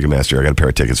 a.m. at Ticketmaster. I got a pair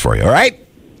of tickets for you. All right.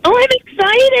 Oh, I'm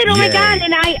excited. Oh, my God.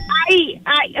 And I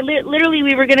literally,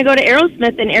 we were going to go to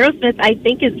Aerosmith, and Aerosmith, I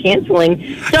think, is canceling.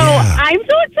 So I'm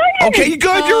so excited. Okay,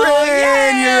 good. You're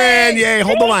in. You're in. Yay.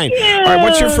 Hold the line. All right,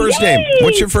 what's your first name?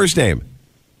 What's your first name?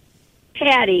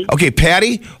 Patty. Okay,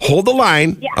 Patty, hold the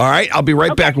line. Yeah. All right, I'll be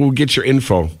right back. We'll get your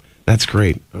info. That's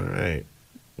great. All right.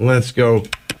 Let's go.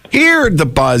 Hear the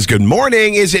buzz. Good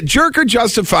morning. Is it jerk or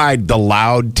justified, the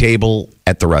loud table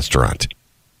at the restaurant?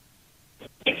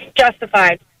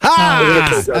 Justified.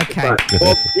 Okay.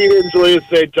 Well, Stevens will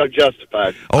say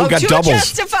justified. Oh, got doubles.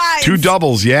 Justified. 2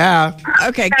 doubles, yeah.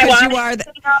 Okay, because you are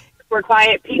we're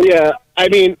quiet people. Yeah, I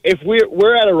mean, if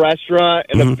we're at a restaurant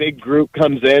and a big group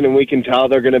comes in and we can tell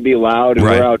they're going to be loud and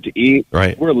we're out to eat,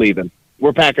 we're leaving.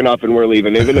 We're packing up and we're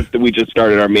leaving. Even if we just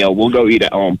started our meal, we'll go eat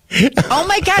at home. Oh,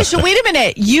 my gosh. So wait a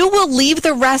minute. You will leave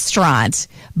the restaurant,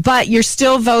 but you're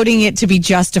still voting it to be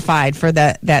justified for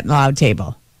that loud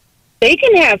table. They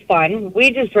can have fun. We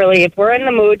just really, if we're in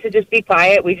the mood to just be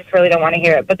quiet, we just really don't want to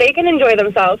hear it. But they can enjoy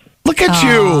themselves. Look at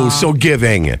you, so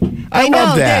giving. I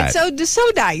love that. That's so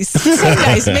nice. So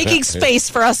nice. Making space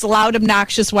for us loud,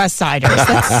 obnoxious West Siders.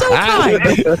 That's so kind.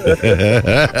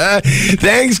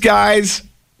 Thanks, guys.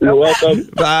 You're welcome.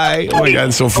 Bye. Oh, my God,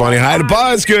 it's so funny. Hi to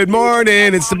Buzz. Good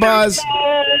morning. It's the Buzz.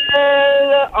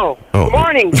 Good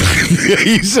morning.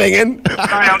 You singing?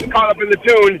 Sorry, I'm caught up in the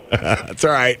tune. That's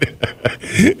all right.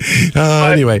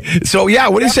 Anyway, so,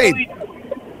 what do you say?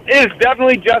 It is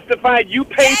definitely justified. You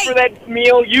pay for that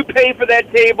meal. You pay for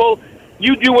that table.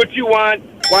 You do what you want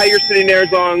while you're sitting there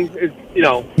as long as,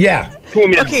 Yeah.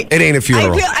 Okay. It ain't a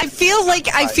funeral. I feel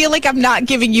like I'm not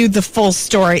giving you the full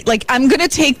story. Like, I'm going to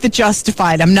take the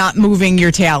justified. I'm not moving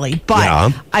your tally.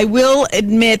 But I will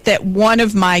admit that one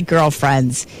of my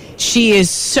girlfriends, she is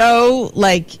so,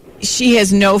 she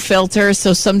has no filter.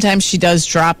 So sometimes she does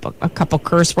drop a couple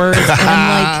curse words.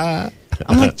 And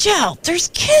I'm like, Jill, there's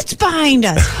kids behind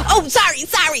us. Oh, sorry.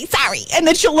 And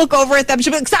then she'll look over at them.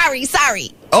 She'll be like,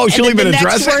 sorry. Oh, she'll even address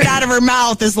it. The next word out of her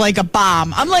mouth is like a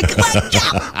bomb. I'm like,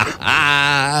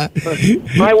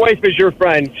 My wife is your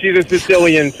friend. She's a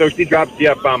Sicilian, so she drops the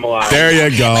F-bomb a lot. There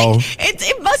you go.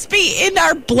 It must be in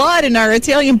our blood, in our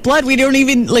Italian blood. We don't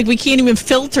even, we can't even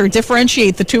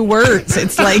differentiate the 2 words.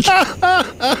 It's like,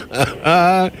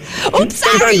 oops,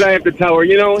 sorry. Sometimes I have to tell her,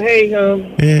 hey,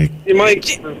 you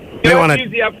might... You don't use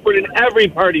the F word in every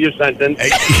part of your sentence.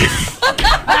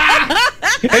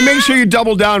 And make sure you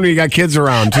double down when you got kids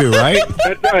around, too, right?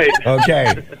 That's right.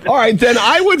 Okay. All right, then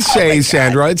I would say,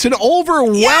 Sandra, it's an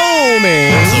overwhelming...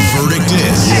 The verdict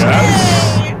is...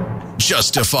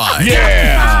 Justified.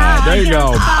 Yeah, there you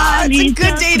go. It's a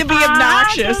good day to be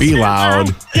obnoxious. Be loud.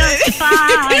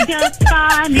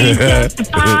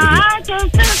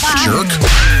 Jerk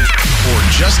or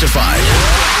justified?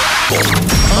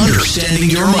 Understanding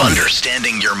your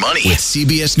money. With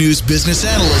CBS News business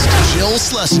analyst Jill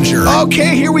Schlesinger.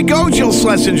 Okay, here we go, Jill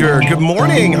Schlesinger. Good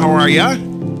morning. How are you?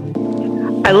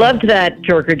 I loved that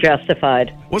jerk or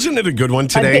justified. Wasn't it a good one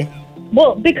today?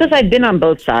 Well, because I've been on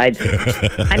both sides.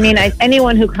 I mean,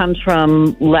 anyone who comes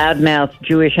from loudmouth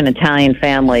Jewish and Italian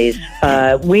families,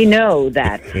 we know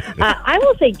that. I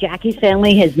will say Jackie's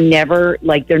family has never,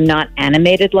 they're not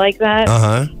animated like that.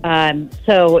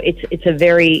 So it's a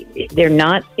they're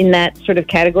not in that sort of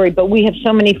category, but we have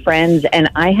so many friends,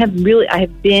 and I have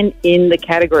been in the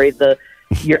category,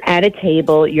 you're at a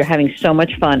table, you're having so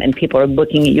much fun, and people are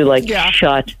looking at you like,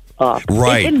 shut up.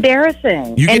 Right. It's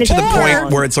embarrassing. You get to the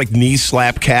point where it's like knee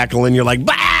slap cackle and you're like,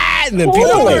 bah! And then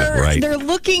people they're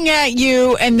looking at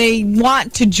you and they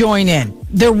want to join in.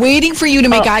 They're waiting for you to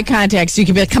make eye contact so you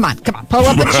can be like, come on, pull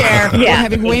up a chair. We're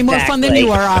having way more fun than you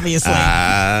are, obviously.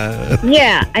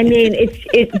 Yeah, I mean,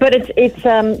 it's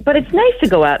nice to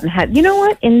go out and have. You know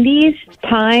what? In these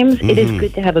times, it is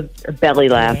good to have a belly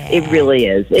laugh. Yeah. It really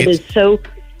is. It is so.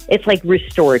 It's like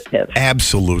restorative.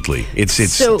 Absolutely. It's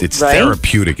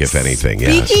therapeutic, if anything.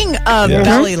 Speaking of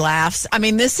belly laughs, I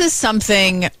mean, this is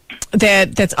something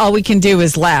that's all we can do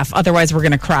is laugh. Otherwise, we're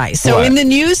going to cry. So in the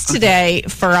news today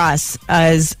for us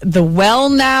is the Well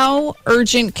Now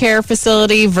Urgent Care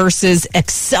Facility versus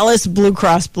Excellus Blue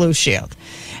Cross Blue Shield.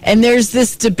 And there's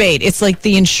this debate. It's like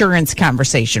the insurance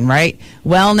conversation, right?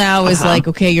 Well Now is like,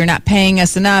 okay, you're not paying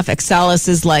us enough. Excellus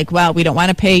is like, well, we don't want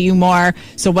to pay you more.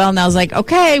 So Well Now's like,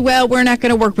 okay, well, we're not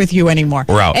going to work with you anymore.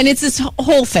 We're out. And it's this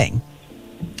whole thing.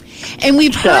 And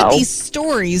we've heard these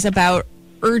stories about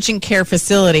urgent care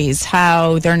facilities,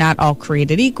 how they're not all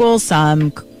created equal.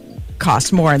 Some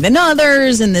cost more than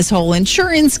others in this whole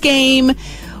insurance game.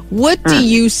 What do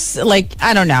you, like,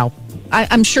 I don't know.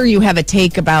 I'm sure you have a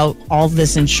take about all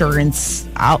this insurance,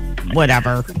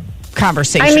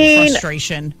 conversation,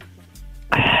 frustration.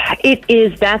 It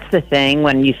is. That's the thing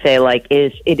when you say, like,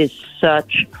 it is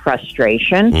such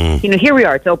frustration. You know, here we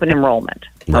are. It's open enrollment.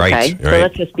 Okay? So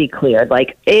let's just be clear.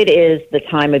 Like, it is the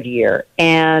time of year.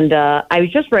 And I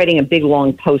was just writing a big,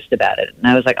 long post about it. And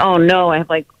I was like, oh, no, I have,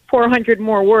 like, 400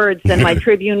 more words than my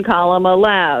Tribune column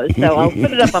allows. So I'll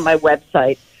put it up on my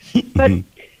website. But...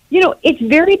 You know, it's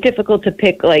very difficult to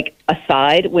pick, like, a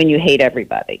side when you hate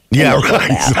everybody. Yeah,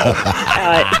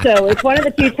 right. So it's one of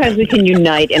the few times we can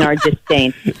unite in our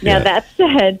disdain. Now, that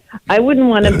said, I wouldn't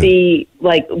want to be,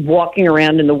 like, walking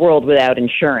around in the world without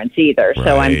insurance either.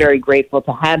 So I'm very grateful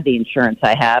to have the insurance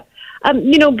I have.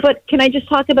 You know, but can I just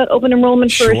talk about open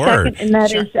enrollment for a second? And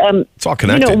that is, it's all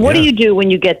connected. You know, what do you do when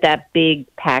you get that big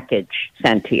package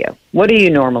sent to you? What do you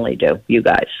normally do, you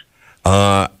guys?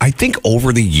 I think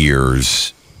over the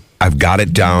years... I've got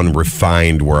it down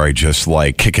refined where I just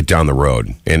like kick it down the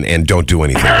road and don't do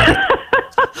anything with it.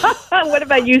 What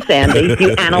about you, Sandy? Do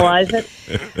you analyze it?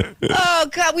 Oh,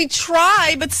 God, we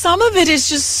try, but some of it is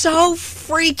just so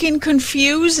freaking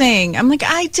confusing. I'm like,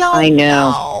 I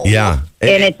know. Yeah.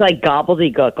 And it's like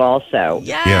gobbledygook also.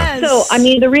 Yes. Yeah. So, I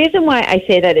mean, the reason why I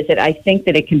say that is that I think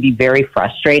that it can be very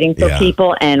frustrating for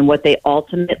people. And what they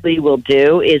ultimately will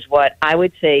do is what I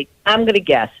would say, I'm going to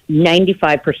guess,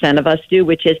 95% of us do,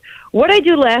 which is, what I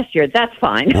do last year, that's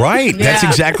fine. Right. That's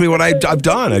exactly what I've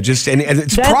done. And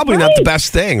it's probably not the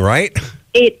best thing, right?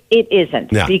 It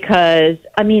isn't. Yeah. Because,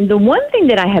 I mean, the one thing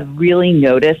that I have really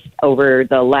noticed over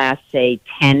the last, say,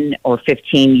 10 or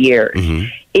 15 years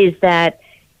is that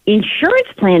insurance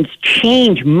plans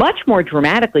change much more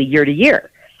dramatically year to year.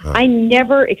 I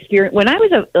never experienced, when I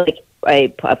was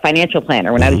a financial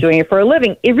planner, when I was doing it for a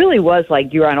living, it really was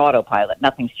like you're on autopilot.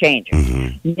 Nothing's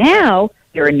changing. Now,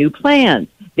 there are new plans.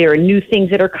 There are new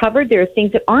things that are covered. There are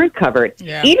things that aren't covered.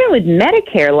 Yeah. Even with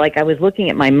Medicare, like I was looking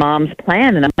at my mom's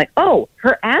plan, and I'm like, oh,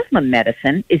 her asthma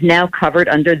medicine is now covered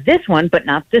under this one, but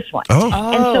not this one.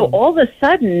 Oh. And so all of a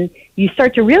sudden, you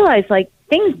start to realize, like,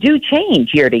 things do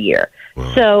change year to year.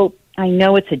 Wow. So I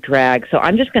know it's a drag. So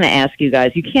I'm just going to ask you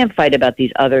guys, you can't fight about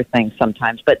these other things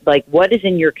sometimes, but, like, what is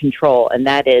in your control? And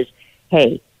that is,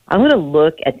 hey, I'm going to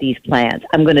look at these plans.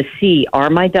 I'm going to see, are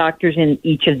my doctors in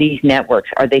each of these networks?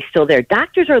 Are they still there?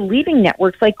 Doctors are leaving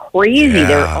networks like crazy. Yeah.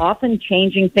 They're often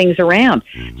changing things around.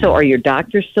 So are your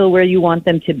doctors still where you want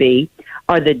them to be?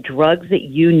 Are the drugs that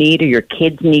you need or your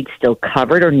kids need still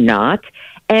covered or not?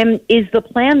 And is the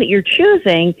plan that you're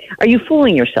choosing, are you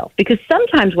fooling yourself? Because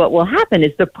sometimes what will happen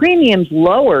is the premiums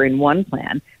lower in one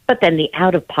plan, but then the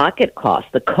out-of-pocket costs,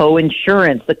 the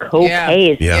co-insurance, the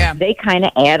co-pays, they kind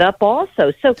of add up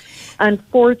also. So,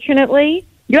 unfortunately,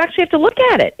 you actually have to look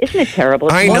at it. Isn't it terrible?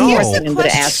 It's I know. Here's I'm going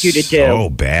to ask you to do. So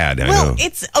bad. I know.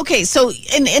 It's okay. So,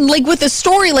 and like with a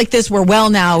story like this, where Well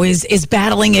Now is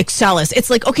battling Excellus, it's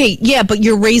like, okay, yeah, but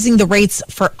you're raising the rates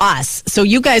for us. So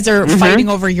you guys are fighting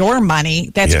over your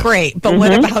money. That's great. But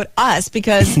what about us?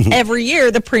 Because every year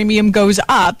the premium goes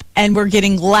up and we're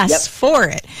getting less for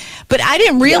it. But I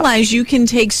didn't realize you can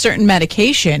take certain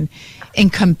medication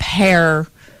and compare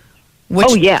which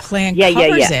plan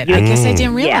covers it. I guess I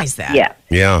didn't realize that.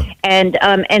 Yeah.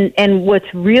 And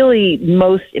what's really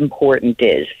most important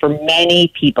is for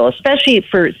many people, especially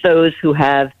for those who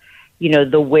have, you know,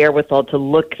 the wherewithal to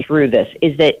look through this,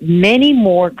 is that many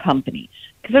more companies,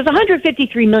 because there's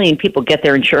 153 million people get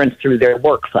their insurance through their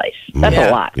workplace. That's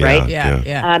a lot, right?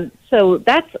 Yeah. So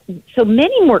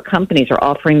many more companies are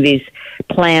offering these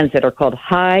plans that are called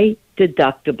high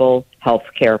deductible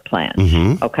healthcare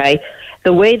plans. Okay.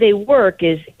 The way they work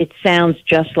is it sounds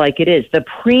just like it is. The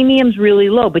premium's really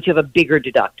low, but you have a bigger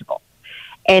deductible.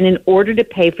 And in order to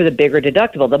pay for the bigger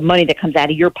deductible, the money that comes out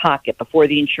of your pocket before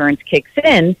the insurance kicks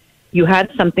in, you have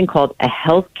something called a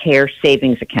health care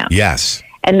savings account. Yes.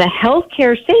 And the health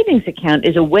care savings account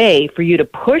is a way for you to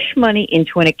push money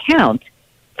into an account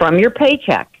from your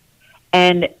paycheck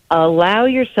and allow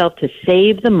yourself to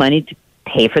save the money to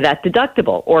pay for that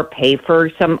deductible or pay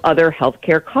for some other health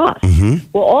care costs. Mm-hmm.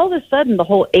 Well, all of a sudden, the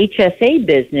whole HSA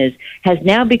business has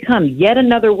now become yet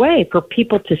another way for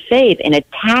people to save in a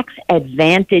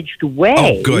tax-advantaged way.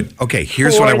 Oh, good. Okay,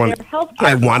 here's what I want.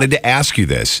 I wanted to ask you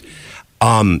this.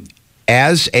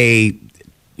 As a,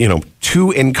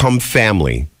 two-income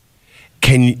family,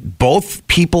 can both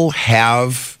people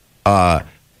have a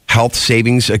health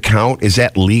savings account? Is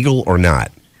that legal or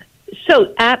not?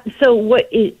 So what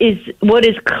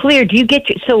is clear? Do you get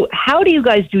so? How do you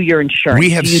guys do your insurance? We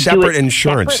have separate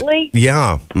insurance. Separately?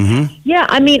 Yeah. Mm-hmm. Yeah.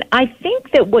 I mean, I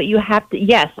think that what you have to.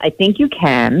 Yes, I think you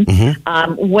can.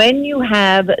 Mm-hmm. When you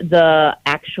have the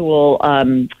actual,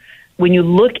 when you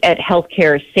look at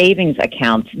healthcare savings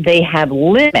accounts, they have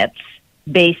limits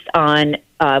based on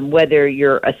whether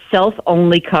you're a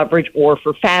self-only coverage or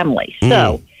for family.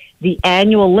 So the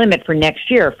annual limit for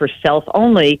next year for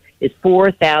self-only is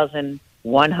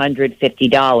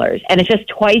 $4,150. And it's just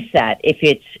twice that if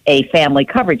it's a family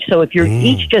coverage. So if you're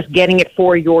each just getting it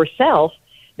for yourself,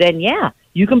 then yeah,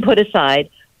 you can put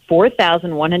aside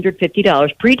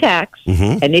 $4,150 pre-tax.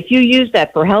 And if you use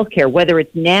that for health care, whether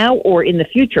it's now or in the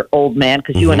future, old man,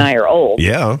 because you and I are old,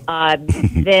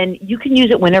 then you can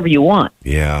use it whenever you want.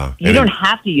 Yeah. You don't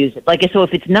have to use it. So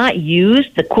if it's not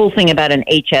used, the cool thing about an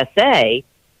HSA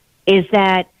is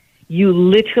that you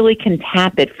literally can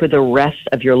tap it for the rest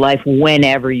of your life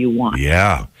whenever you want.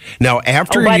 Yeah. Now,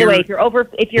 after by the way, if you're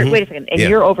wait a second, and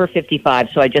you're over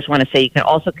 55, so I just want to say you can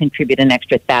also contribute an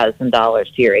extra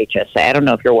 $1,000 to your HSA. I don't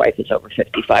know if your wife is over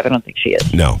 55. I don't think she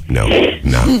is. No.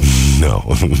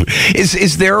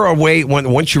 Is there a way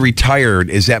once you're retired?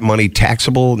 Is that money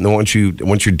taxable? Once you're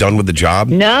done with the job?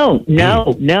 No.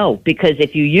 Because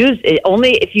if you use it,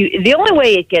 the only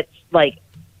way it gets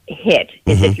hit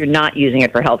is if you're not using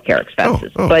it for healthcare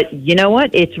expenses. But you know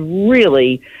what? It's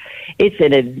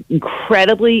an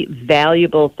incredibly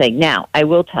valuable thing. Now, I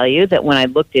will tell you that when I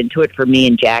looked into it for me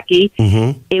and Jackie,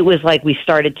 it was like we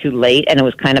started too late, and it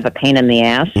was kind of a pain in the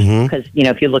ass because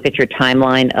if you look at your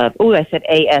timeline of I said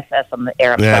ASS on the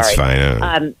air. I'm That's sorry.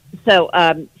 Fine.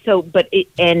 But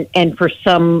and for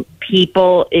some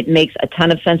people it makes a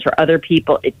ton of sense. For other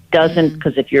people it doesn't,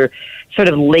 because if you're sort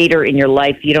of later in your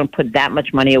life, you don't put that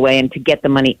much money away, and to get the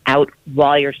money out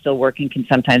while you're still working can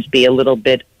sometimes be a little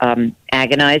bit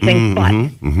agonizing. But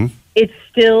it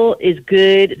still is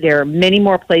good. There are many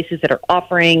more places that are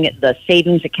offering the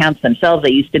savings accounts themselves.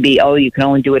 They used to be, you can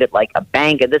only do it at a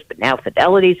bank or this, but now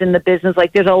Fidelity's in the business.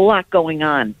 There's a lot going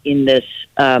on in this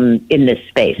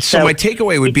space. So my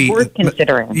takeaway would be worth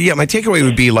considering. Yeah, my takeaway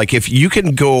would be if you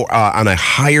can go on a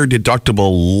higher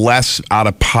deductible, less out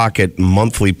of pocket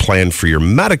monthly plan for your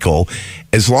medical,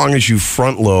 as long as you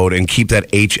front load and keep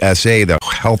that HSA, the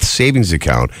health savings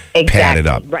account, padded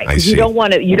up. Right. I see. You don't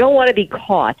want to be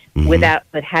caught without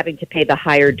having to pay the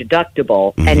higher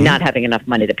deductible and not having enough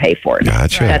money to pay for it.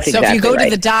 Gotcha. That's so if you go to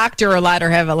the doctor or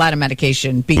have a lot of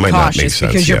medication, be cautious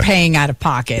because you're paying out of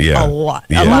pocket a lot.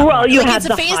 Well, you have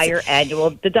the higher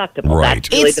annual deductible. Right.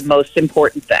 That's really the most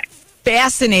important thing.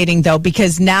 Fascinating, though,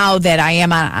 because now that I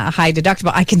am on a high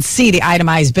deductible, I can see the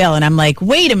itemized bill, and I'm like,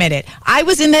 wait a minute. I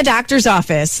was in the doctor's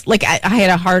office. I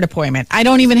had a heart appointment. I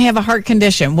don't even have a heart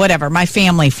condition. Whatever. My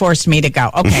family forced me to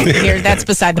go. Okay, that's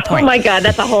beside the point. Oh, my God.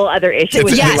 That's a whole other issue.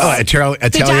 Yes.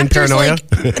 Italian paranoia?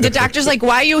 The doctor's like,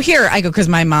 why are you here? I go, because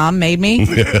my mom made me.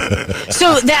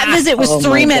 So that visit was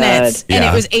 3 minutes, and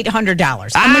it was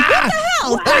 $800. I'm like, what the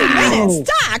hell? 3 minutes,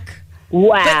 doc.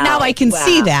 Wow. But now I can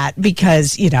see that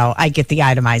because, I get the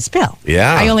itemized bill.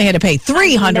 Yeah. I only had to pay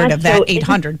 $300 of that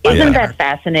 $800. Isn't that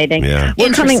fascinating? Yeah.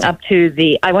 We're coming up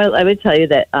to I would tell you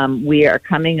that we are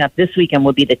coming up this weekend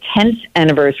will be the 10th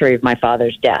anniversary of my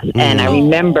father's death. And I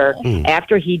remember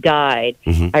after he died,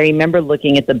 I remember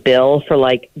looking at the bill for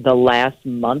the last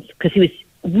month because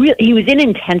he was in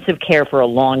intensive care for a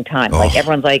long time.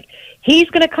 Everyone's like, he's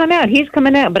going to come out. He's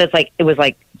coming out. But it was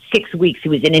 6 weeks. He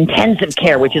was in intensive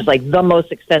care, which is the most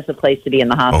expensive place to be in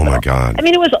the hospital. Oh my God. I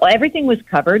mean, everything was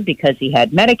covered because he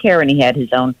had Medicare and he had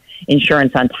his own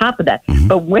insurance on top of that.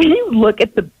 But when you look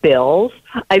at the bills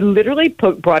I literally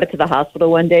brought it to the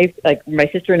hospital one day. Like, my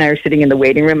sister and I are sitting in the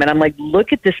waiting room, and I'm like,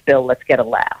 look at this bill. Let's get a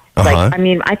laugh. Like, I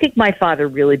mean, I think my father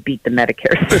really beat the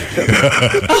Medicare system.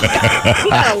 He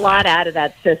got a lot out of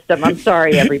that system. I'm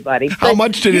sorry, everybody. But, how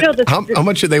much did how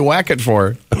much did they whack it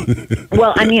for?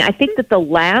 Well, I mean, I think that the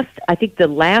last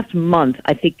month,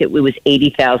 I think that it was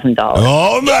 $80,000.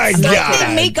 Oh my God! God!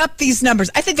 They make up these numbers.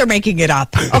 I think they're making it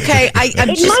up. Okay, I'm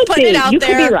it just might putting be. it out you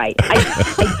there. You could be right.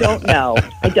 I don't know.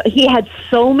 He had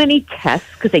so many tests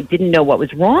because they didn't know what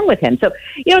was wrong with him. So,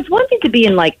 it's one thing to be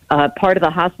in like part of the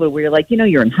hospital where you're like,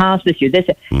 you're in hospice, you're this,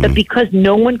 but because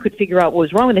no one could figure out what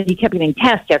was wrong with him, he kept getting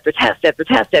test after test after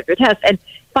test after test, and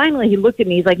finally he looked at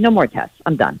me. He's like, no more tests.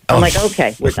 I'm done. I'm like,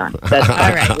 okay, we're done. That's all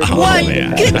right.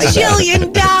 $1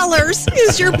 gajillion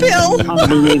is your bill.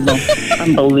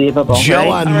 Unbelievable.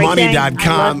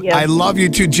 JillOnMoney.com. I love you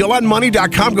too.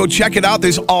 JillOnMoney.com. Go check it out.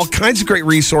 There's all kinds of great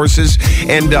resources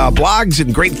and blogs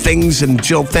and great things. And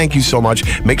Jill, thank you so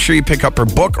much. Make sure you pick up her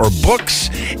book or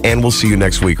books, and we'll see you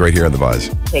next week right here on The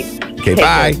Buzz. Okay,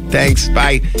 bye. Thanks.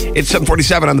 Bye. It's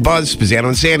 7:47 on The Buzz. Spezzano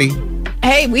and Sandy.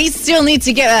 Hey, we still need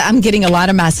to get, I'm getting a lot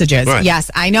of messages. Right.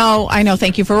 Yes, I know.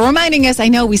 Thank you for reminding us. I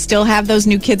know we still have those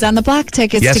new Kids on the Block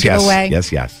tickets to give away.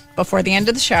 Yes. Before the end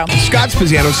of the show. Scott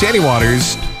Spezzano, Sandy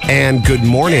Waters, and good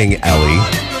morning, Ellie.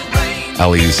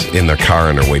 Ellie's in the car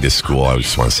on her way to school. I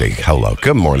just want to say hello.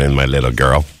 Good morning, my little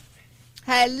girl.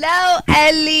 Hello,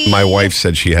 Ellie. My wife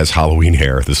said she has Halloween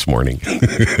hair this morning.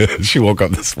 She woke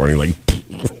up this morning like...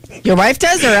 Your wife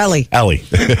does, or Ellie? Ellie.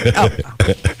 Oh.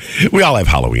 We all have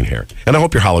Halloween hair. And I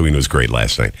hope your Halloween was great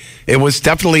last night. It was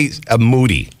definitely a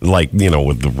moody, like,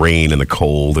 with the rain and the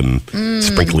cold and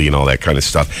sprinkly and all that kind of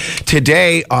stuff.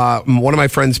 Today, one of my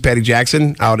friends, Patty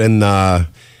Jackson, out in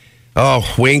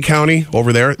Wayne County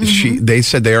over there, they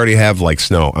said they already have, like,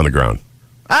 snow on the ground.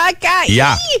 Okay.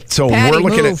 Yeah. So Patty, we're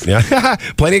looking at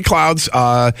plenty of clouds,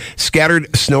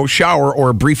 scattered snow shower or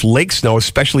a brief lake snow,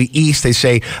 especially east. They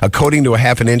say a coating to a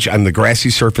half an inch on the grassy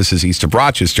surfaces east of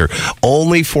Rochester.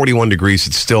 Only 41 degrees.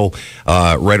 It's still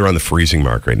right around the freezing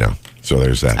mark right now. So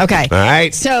there's that. Okay. All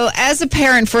right. So as a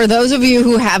parent, for those of you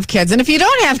who have kids, and if you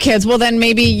don't have kids, well, then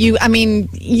maybe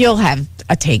you'll have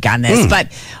a take on this.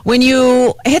 But when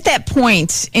you hit that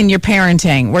point in your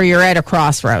parenting where you're at a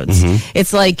crossroads,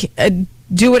 it's like...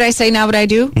 do what I say, not what I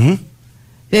do?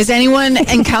 Does anyone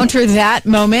encounter that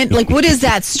moment? Like, what is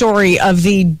that story of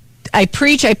the I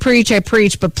preach,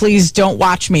 but please don't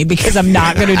watch me because I'm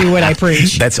not going to do what I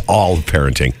preach? That's all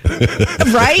parenting.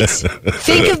 Right?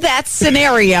 Think of that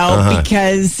scenario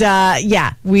because,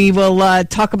 we will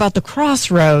talk about the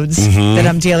crossroads that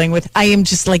I'm dealing with. It's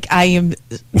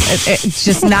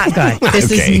just not good.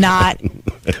 This is not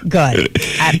good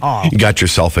at all. You got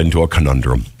yourself into a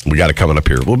conundrum. We got it coming up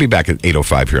here. We'll be back at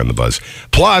 8:05 here on The Buzz.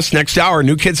 Plus, next hour,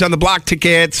 new Kids on the Block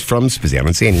tickets from Spezzano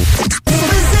and Sandy.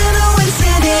 Spezzano and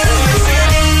Sandy.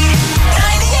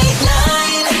 98.9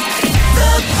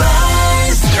 The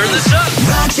Buzz. Turn this up.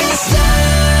 Rochester.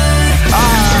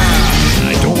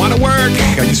 I don't want to work.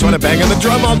 I just want to bang on the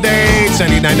drum all day. It's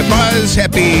 99 The Buzz.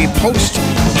 Happy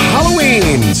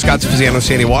post-Halloween. Scott Spezzano,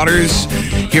 Sandy Waters.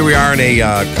 Here we are in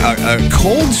a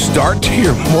cold start to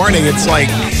your morning. It's like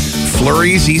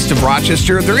flurries east of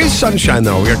Rochester. There is sunshine,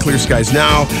 though. We got clear skies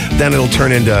now. Then it'll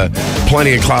turn into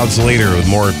plenty of clouds later with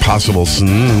more possible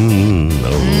snow.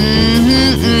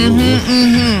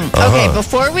 Okay,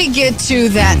 before we get to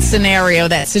that scenario,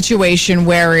 that situation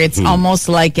where it's almost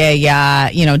like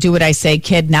a, do what I say,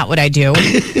 kid, not what I do.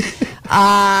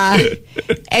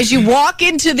 As you walk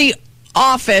into the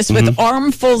office with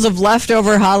armfuls of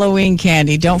leftover Halloween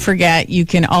candy, don't forget, you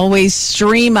can always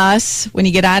stream us. When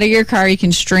you get out of your car, you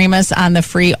can stream us on the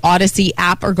free Odyssey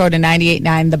app or go to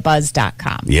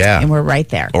 989thebuzz.com. Yeah. And we're right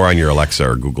there. Or on your Alexa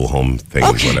or Google Home thing,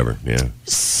 whatever. Yeah.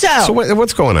 So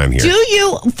what's going on here? Do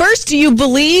you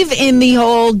believe in the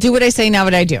whole do what I say, not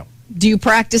what I do? Do you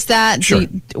practice that? Sure.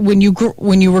 When you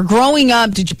were growing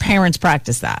up, did your parents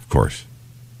practice that? Of course.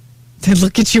 They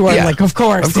look at you like, of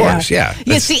course. Of course, yeah.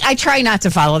 Yeah, see, I try not to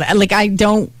follow that. Like, I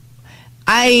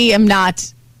am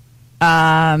not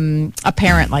a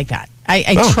parent like that.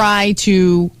 I try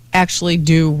to actually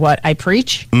do what I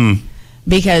preach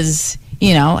because,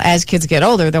 as kids get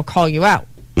older, they'll call you out.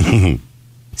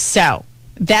 So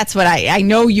that's what I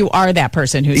know you are that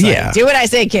person who's like, do what I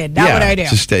say, kid, not what I do.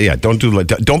 Just,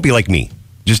 don't be like me.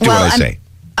 Just do what I say.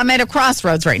 I'm at a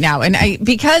crossroads right now, and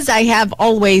because I have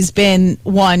always been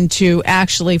one to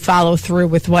actually follow through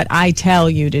with what I tell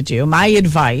you to do, my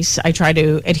advice I try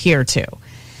to adhere to.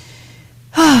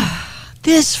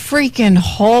 This freaking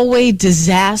hallway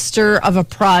disaster of a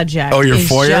project. Oh, your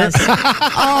foyer?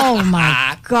 Oh,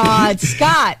 my God.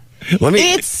 Scott,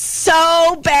 It's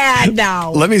so bad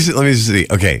now. Let me see.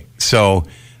 Okay, so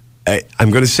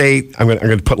I'm going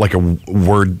to put like a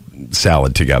word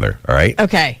salad together. All right.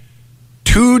 Okay.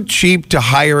 Too cheap to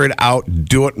hire it out.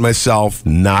 Do it myself.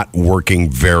 Not working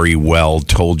very well.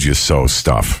 Told you so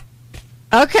stuff.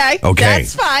 Okay.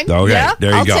 That's fine. Okay. Yeah,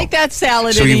 There you go. I'll take that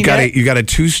salad. So and you got a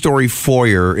 2-story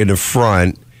foyer in the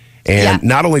front. And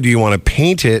not only do you want to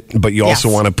paint it, but you also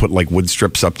want to put like wood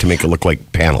strips up to make it look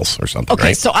like panels or something. Okay,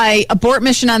 right? so I abort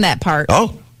mission on that part.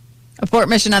 Oh. Abort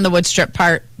mission on the wood strip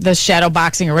part, the shadow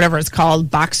boxing or whatever it's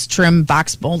called, box trim,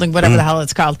 box molding, whatever the hell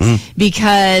it's called.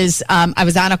 Because I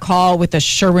was on a call with the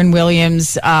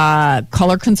Sherwin-Williams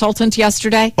color consultant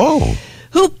yesterday. Oh.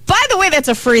 Who, by the way, that's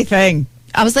a free thing.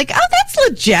 I was like, oh, that's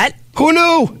legit. Who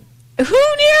knew?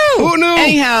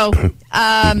 Anyhow,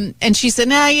 and she said,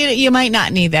 "No, you might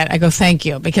not need that." I go, "Thank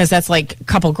you," because that's like a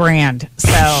couple grand.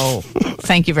 So,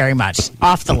 thank you very much.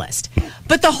 Off the list.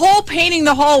 But the whole painting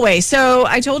the hallway. So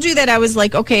I told you that I was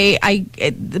like, okay,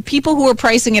 the people who were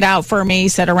pricing it out for me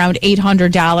said around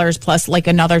 $800 plus like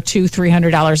another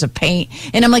 $200-300 of paint,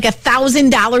 and I'm like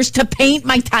 $1,000 to paint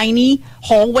my tiny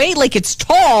hallway. Like it's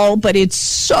tall, but it's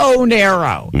so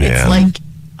narrow. Yeah. It's like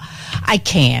I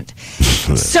can't.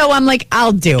 So I'm like,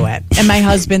 I'll do it. And my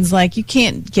husband's like, you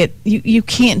can't do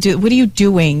it. What are you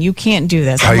doing? You can't do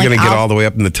this. How are you going to get all the way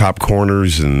up in the top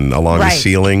corners and along the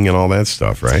ceiling and all that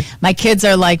stuff, right? My kids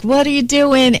are like, what are you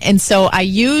doing? And so I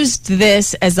used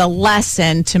this as a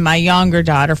lesson to my younger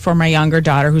daughter,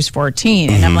 who's 14.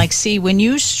 And I'm like, see, when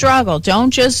you struggle,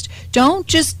 don't just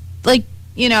like,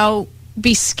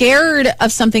 be scared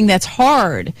of something that's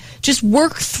hard. Just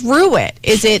work through it.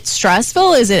 Is it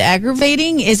stressful? Is it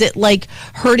aggravating? Is it like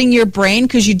hurting your brain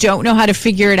because you don't know how to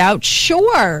figure it out?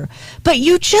 Sure. But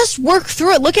you just work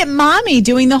through it. Look at mommy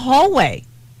doing the hallway.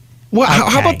 Well,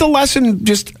 how about the lesson?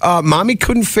 Just mommy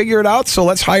couldn't figure it out, so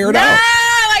let's hire it out.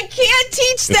 I can't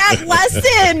teach that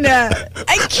lesson.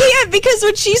 I can't, because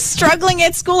when she's struggling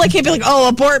at school, I can't be like, oh,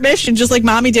 abort mission, just like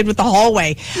mommy did with the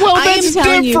hallway. Well, that's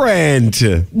different.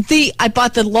 I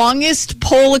bought the longest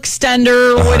pole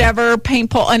extender, whatever, paint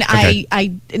pole, and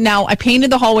I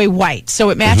painted the hallway white,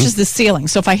 so it matches the ceiling.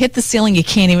 So if I hit the ceiling, you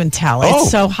can't even tell.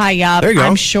 It's so high up. There you go.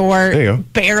 I'm short. There you go.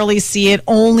 Barely see it.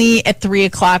 Only at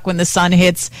 3:00 when the sun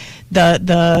hits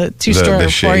the two-story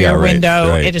foyer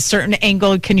window at a certain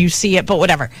angle can you see it, but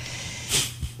whatever.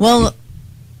 Well,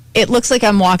 it looks like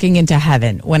I'm walking into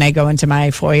heaven when I go into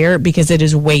my foyer because it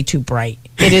is way too bright.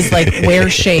 It is like wear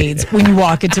shades when you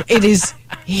walk into it. Is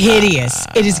hideous.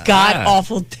 It is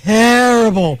god-awful,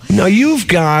 terrible. Now, you've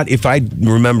got, if I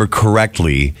remember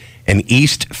correctly, an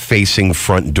east-facing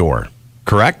front door,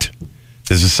 correct?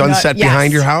 There's a sunset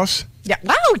behind your house? Yeah.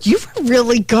 Wow, you were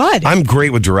really good. I'm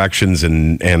great with directions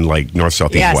and like north,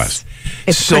 south, east, west.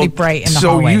 It's pretty bright in the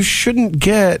hallway. So you shouldn't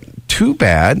get too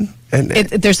bad. And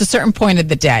there's a certain point of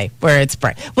the day where it's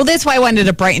bright. Well, that's why I wanted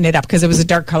to brighten it up, because it was a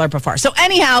dark color before. So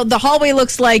anyhow, the hallway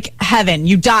looks like heaven.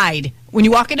 You died. When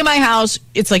you walk into my house,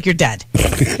 it's like you're dead.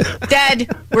 Dead.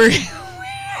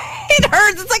 It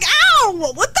hurts. It's like,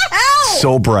 ow, what the hell?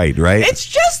 So bright, right? It's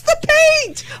just the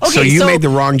paint. Okay, so you made the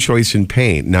wrong choice in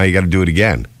paint. Now you got to do it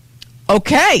again.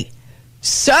 Okay.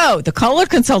 So the color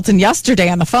consultant yesterday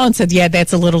on the phone said, yeah,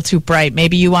 that's a little too bright.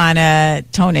 Maybe you want to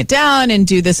tone it down and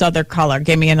do this other color.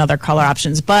 Give me another color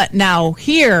options. But now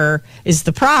here is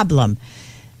the problem.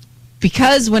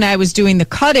 Because when I was doing the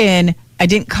cut-in, I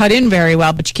didn't cut in very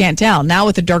well, but you can't tell. Now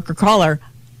with a darker color,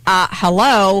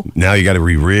 hello. Now you got to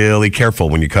be really careful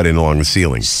when you cut in along the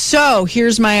ceiling. So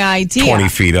here's my idea. 20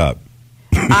 feet up.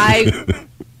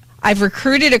 I've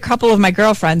recruited a couple of my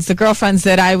girlfriends, the girlfriends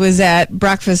that I was at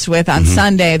breakfast with on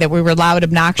Sunday, that we were loud,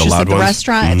 obnoxious at the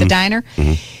restaurant, at the diner.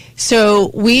 So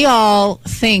we all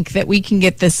think that we can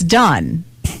get this done.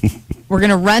 We're going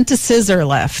to rent a scissor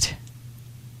lift.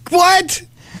 What?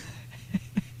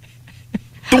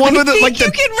 The one with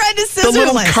you can rent a scissor lift. The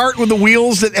little lift. cart with the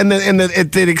wheels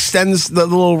it extends the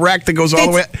little rack that goes all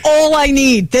the way. That's all I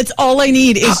need. That's all I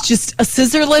need is just a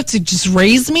scissor lift to just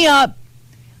raise me up.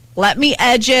 Let me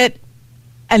edge it,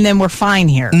 and then we're fine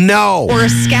here. No. Or a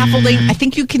scaffolding. I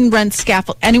think you can rent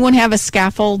scaffold. Anyone have a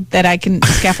scaffold that I can...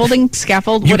 Scaffold,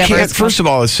 you whatever. Can't, first of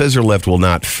all, a scissor lift will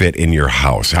not fit in your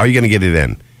house. How are you going to get it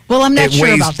in? Well, I'm not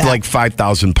sure about that. It weighs like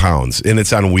 5,000 pounds, and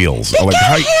it's on wheels. They gotta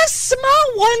have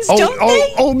small ones, don't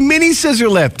they? Oh, mini scissor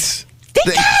lifts.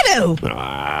 They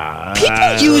gotta.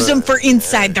 People use them for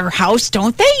inside their house,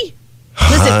 don't they?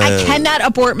 Listen, I cannot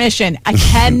abort mission. I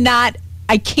cannot...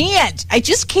 I can't. I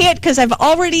just can't, because I've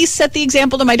already set the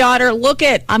example to my daughter. Look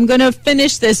I'm going to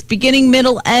finish this beginning,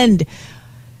 middle, end.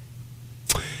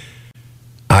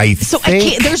 I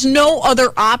think there's no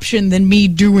other option than me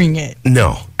doing it.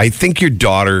 No, I think your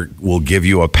daughter will give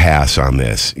you a pass on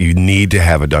this. You need to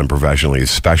have it done professionally,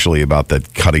 especially about the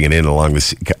cutting it in along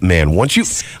the man. Once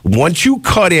you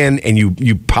cut in and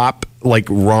you pop like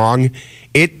wrong,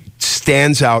 it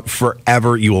stands out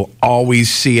forever. You will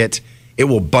always see it. It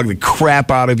will bug the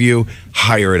crap out of you.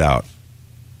 Hire it out.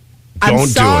 I'm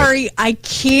sorry, I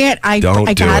can't. I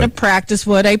gotta practice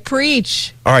what I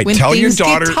preach. All right, tell your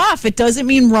daughter. When things get tough, it doesn't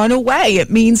mean run away. It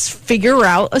means figure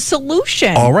out a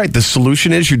solution. All right, the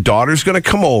solution is your daughter's going to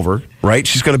come over, right?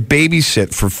 She's going to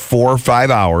babysit for 4 or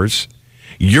 5 hours.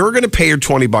 You're going to pay her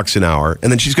 $20 an hour,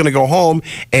 and then she's going to go home,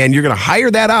 and you're going to hire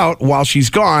that out while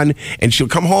she's gone, and she'll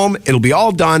come home. It'll be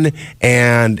all done,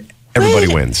 and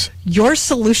everybody wins. Your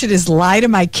solution is lie to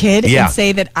my kid and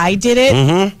say that I did it.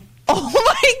 Mm-hmm. Oh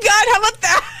my God! How about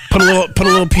that? Put a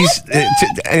little piece,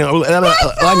 on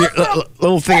your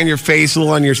little thing on your face, a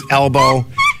little on your elbow,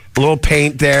 a little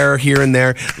paint there, here and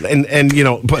there,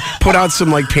 and put out some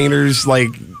like painters like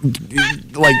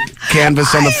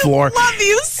canvas on the floor. I love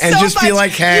you so and just much. be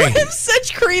like, hey, you have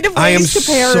such creative ways I am to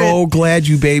parent. so glad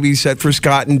you babysat for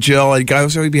Scott and Jill.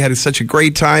 We had such a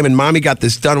great time, and Mommy got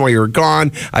this done while you were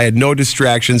gone. I had no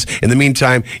distractions. In the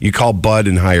meantime, you call Bud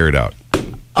and hire it out.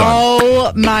 Done.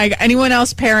 Oh my God. Anyone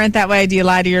else parent that way? Do you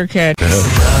lie to your kid? Oh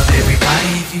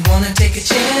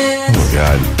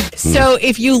God. So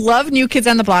if you love New Kids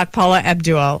on the Block, Paula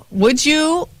Abdul, would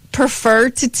you prefer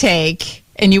to take,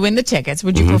 and you win the tickets,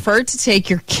 would you prefer to take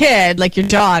your kid, like your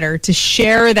daughter, to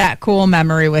share that cool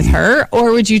memory with her?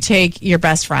 Or would you take your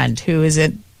best friend who is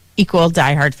an equal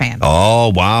diehard fan?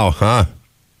 Oh, wow. Huh?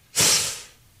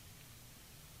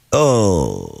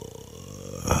 Oh.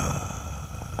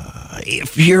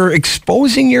 If you're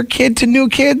exposing your kid to new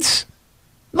kids?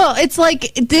 Well, it's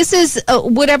like this is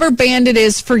whatever band it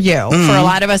is for you. For a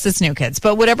lot of us, it's New Kids.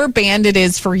 But whatever band it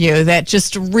is for you that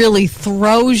just really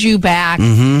throws you back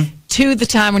to the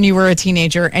time when you were a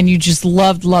teenager and you just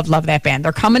loved that band.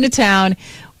 They're coming to town.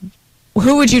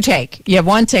 Who would you take? You have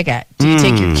one ticket. Do you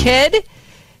take your kid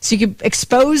so you can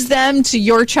expose them to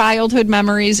your childhood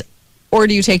memories, or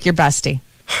do you take your bestie?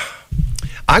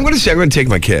 I'm going to take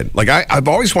my kid. Like, I've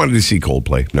always wanted to see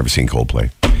Coldplay. Never seen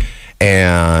Coldplay.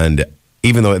 And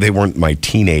even though they weren't my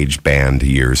teenage band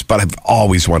years, but I've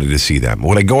always wanted to see them.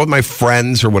 Would I go with my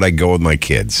friends or would I go with my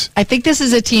kids? I think this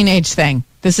is a teenage thing.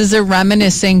 This is a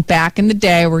reminiscing back in the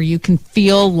day where you can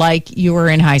feel like you were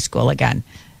in high school again.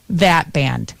 That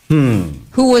band. Who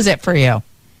was it for you?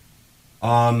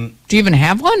 Do you even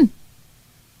have one?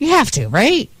 You have to,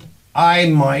 right? I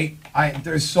might.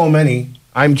 There's so many.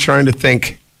 I'm trying to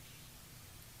think.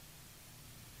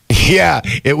 Yeah,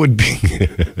 it would be.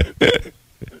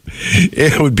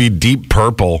 It would be Deep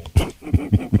Purple.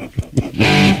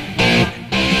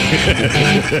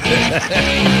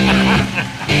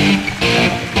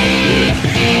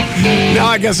 No,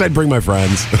 I guess I'd bring my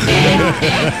friends. You'd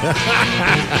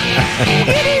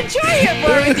enjoy it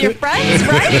more with your friends,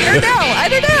 right? Or no? I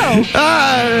don't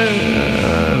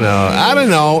know. I don't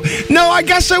know. No, I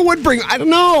guess I would bring. I don't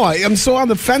know. I'm so on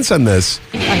the fence on this.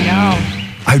 I know.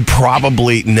 I'd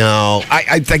probably no.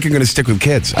 I think I'm going to stick with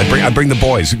kids. I'd bring the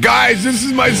boys. Guys, this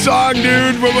is my song,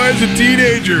 dude, from when I was a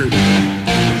teenager.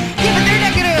 Yeah, but they're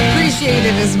not going to appreciate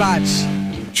it as much.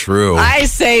 True. I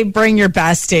say bring your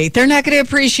bestie. They're not going to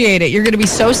appreciate it. You're going to be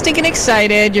so stinking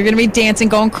excited. You're going to be dancing,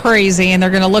 going crazy, and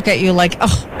they're going to look at you like,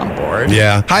 oh, I'm bored.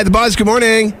 Yeah. Hi, The Buzz. Good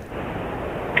morning.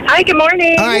 Hi, good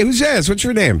morning. Hi, who's this? What's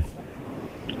your name?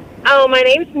 Oh, my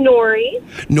name's Nori.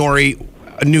 Nori.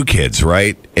 New Kids,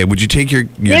 right? And would you take your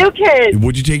New Kids?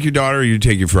 Would you take your daughter or you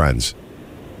take your friends?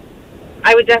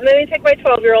 I would definitely take my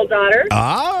 12-year-old daughter.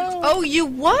 Oh, you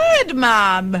would,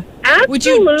 Mom.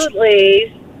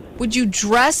 Absolutely. Would you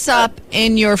dress up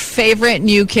in your favorite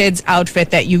New Kids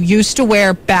outfit that you used to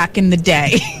wear back in the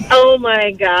day? Oh, my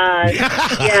God.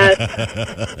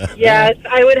 Yes. Yes.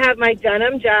 I would have my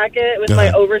denim jacket with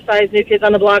my oversized New Kids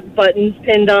on the Block buttons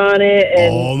pinned on it.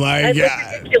 And oh, my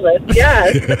God. Ridiculous.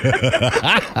 Yes.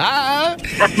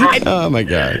 Oh, my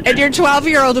God. And your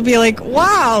 12-year-old would be like,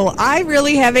 wow, I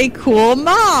really have a cool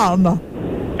mom.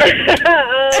 Oh,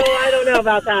 I don't know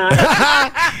about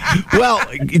that. Well,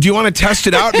 do you want to test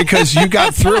it out? Because you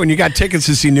got through and you got tickets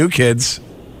to see New Kids.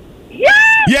 Yay!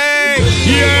 Yay!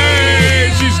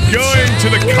 Yay! She's going to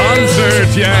the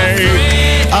concert. Yay!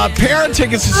 Pair of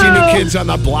tickets to see New Kids on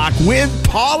the Block with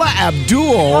Paula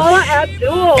Abdul. Paula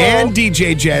Abdul. And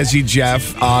DJ Jazzy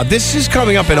Jeff. This is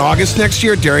coming up in August next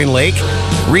year at Darien Lake.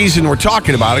 Reason we're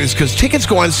talking about it is because tickets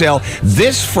go on sale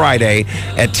this Friday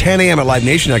at 10 a.m. at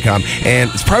LiveNation.com, and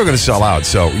it's probably going to sell out.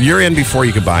 So you're in before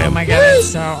you can buy them. Oh, my God,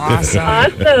 that's so awesome.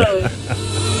 Awesome.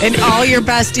 And all your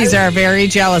besties are very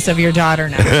jealous of your daughter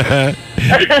now.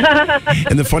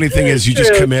 And the funny thing is, you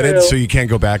just committed, so you can't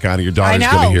go back on it. Your daughter's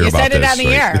going to hear about this. You said it on the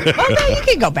air. Well, no, you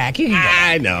can go back.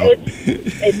 I know.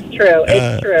 It's true.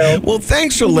 It's true. Well,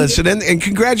 thanks for listening, and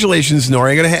congratulations,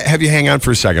 Nora. I'm going to have you hang on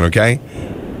for a second, okay?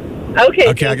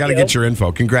 Okay, I got to get your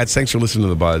info. Congrats. Thanks for listening to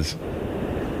The Buzz.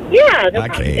 Yeah, no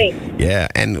problem. Thanks. Yeah,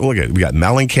 and look at we got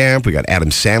Mellencamp, we got Adam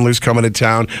Sandler's coming to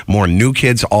town, more new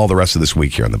kids all the rest of this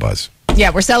week here on The Buzz.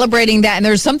 Yeah, we're celebrating that, and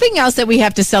there's something else that we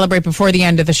have to celebrate before the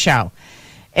end of the show.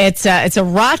 It's a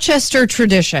Rochester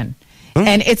tradition,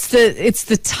 and it's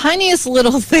the tiniest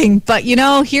little thing, but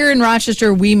here in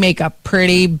Rochester we make a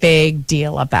pretty big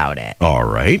deal about it. All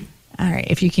right.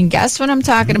 If you can guess what I'm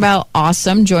talking about,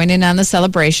 awesome. Join in on the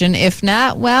celebration. If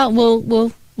not, well,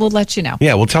 we'll let you know.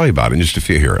 Yeah, we'll tell you about it in just a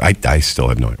few here. I still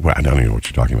have no. Well, I don't even know what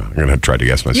you're talking about. I'm going to try to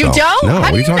guess myself. You don't? No, How what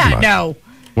do are you talking not about? know?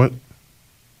 What?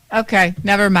 Okay,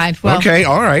 never mind. Well, okay,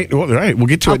 all right. Well, all right, we'll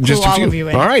get to it in just a few. All of you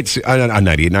in. All right, on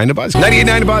 98.9 The Buzz.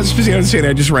 98.9 The Buzz. Spezzano and Sandy.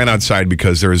 I just ran outside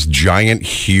because there's giant,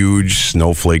 huge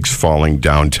snowflakes falling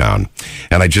downtown.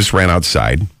 And I just ran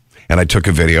outside, and I took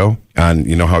a video on,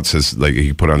 you know how it says, like,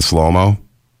 you put on slow-mo?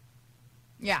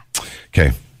 Yeah.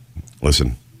 Okay,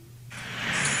 listen.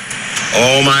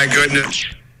 Oh, my goodness.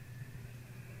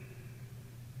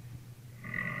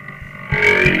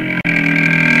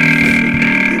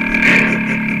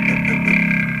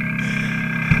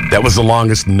 That was the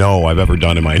longest no I've ever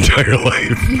done in my entire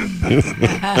life.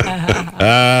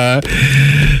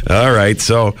 All right,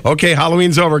 so, okay,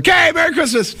 Halloween's over. Okay, Merry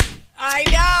Christmas. I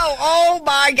know. Oh,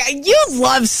 my God. You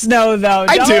love snow, though.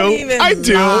 I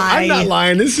do. Lie. I'm not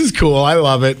lying. This is cool. I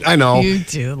love it. I know. You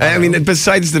do. I mean,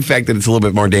 besides the fact that it's a little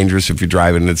bit more dangerous if you're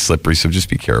driving and it's slippery, so just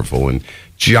be careful. And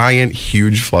giant,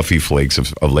 huge, fluffy flakes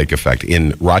of lake effect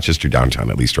in Rochester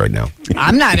downtown, at least right now.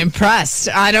 I'm not impressed.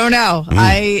 I don't know.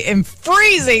 I am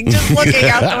freezing just looking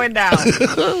out the window.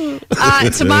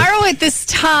 Tomorrow at this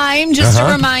time, just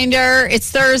a reminder,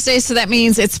 it's Thursday, so that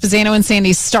means it's Spezzano and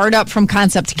Sandy's startup from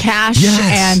concept to cash.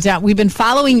 Yes. And we've been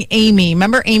following Amy.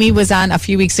 Remember, Amy was on a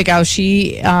few weeks ago.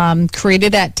 She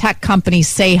created that tech company,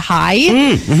 Say Hi.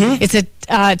 It's a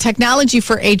technology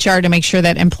for HR to make sure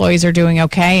that employees are doing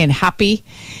okay and happy.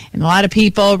 And a lot of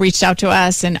people reached out to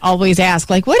us and always ask,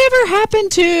 like, whatever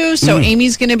happened to? So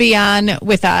Amy's going to be on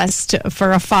with us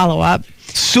for a follow-up.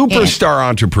 Superstar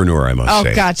entrepreneur, I must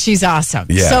say. Oh, God, she's awesome.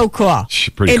 Yeah. So cool.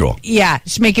 Pretty cool. Yeah,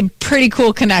 she's making pretty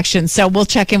cool connections. So we'll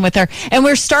check in with her. And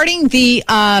we're starting the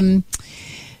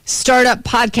startup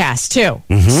podcast, too.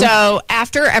 So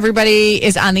after everybody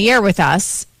is on the air with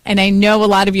us, and I know a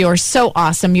lot of you are so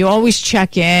awesome. You always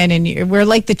check in, and we're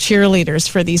like the cheerleaders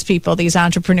for these people, these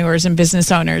entrepreneurs and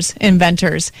business owners,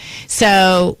 inventors.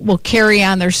 So we'll carry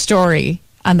on their story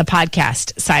on the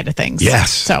podcast side of things.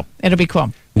 Yes. So it'll be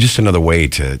cool. Just another way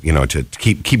to, to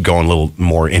keep going a little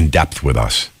more in depth with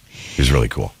us is really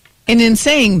cool. And in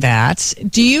saying that,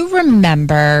 do you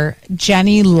remember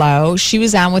Jenny Lowe? She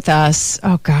was on with us,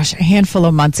 a handful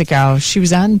of months ago. She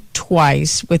was on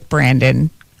twice with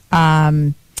Brandon.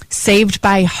 Saved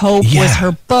by Hope was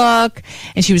her book,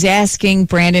 and she was asking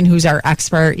Brandon, who's our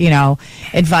expert,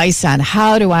 advice on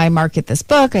how do I market this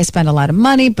book. I spend a lot of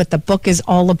money, but the book is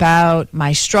all about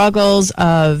my struggles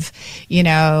of,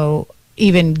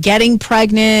 even getting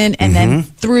pregnant, and then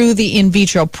through the in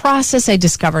vitro process, I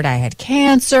discovered I had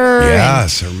cancer.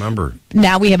 Yes, I remember.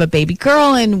 Now we have a baby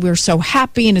girl, and we're so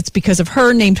happy, and it's because of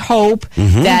her, named Hope,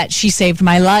 that she saved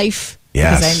my life.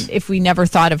 Yes. Because if we never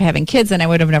thought of having kids, then I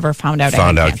would have never found out.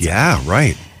 Cancer. Yeah,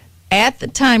 right. At the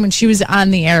time when she was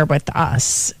on the air with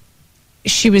us,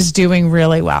 she was doing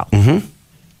really well.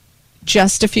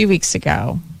 Just a few weeks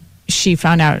ago, she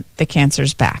found out the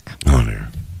cancer's back. Oh, dear.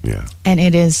 Yeah. And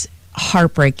it is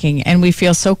heartbreaking, and we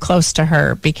feel so close to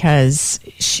her because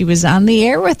she was on the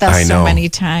air with us so many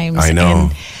times. I know.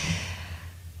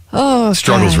 And,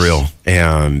 struggle's real,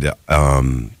 and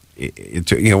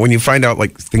when you find out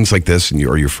like things like this, and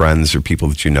or your friends or people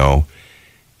that you know,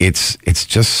 it's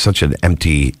just such an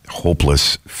empty,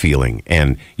 hopeless feeling,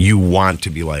 and you want to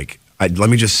be like, let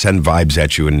me just send vibes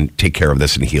at you and take care of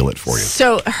this and heal it for you.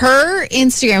 So her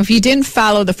Instagram, if you didn't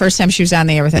follow the first time she was on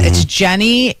the air with it, it's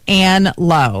Jenny Ann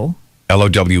Lowe. Lowe.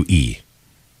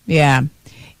 Yeah.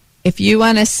 if you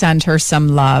want to send her some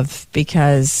love,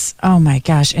 because, oh my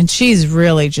gosh, and she's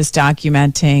really just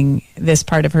documenting this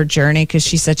part of her journey, because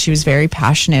she said she was very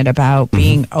passionate about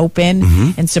being open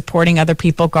and supporting other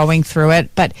people going through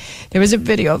it. But there was a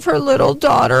video of her little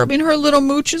daughter. I mean, her little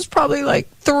mooch is probably like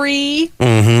 3.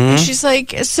 And she's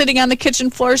like sitting on the kitchen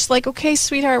floor. She's like, okay,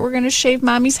 sweetheart, we're going to shave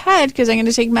mommy's head because I'm going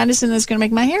to take medicine that's going to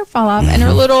make my hair fall off. And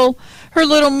her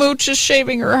little mooch is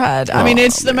shaving her head. I mean,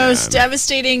 it's the most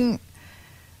devastating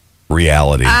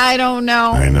reality. I don't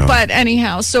know. I know. But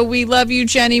anyhow, so we love you,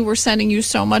 Jenny. We're sending you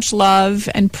so much love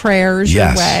and prayers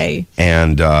your way.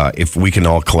 And if we can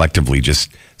all collectively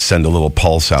just send a little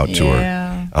pulse out to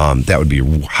her, that would be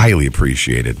highly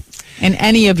appreciated. And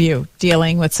any of you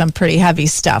dealing with some pretty heavy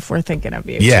stuff, we're thinking of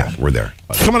you. Yeah, we're there.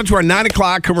 Coming up to our 9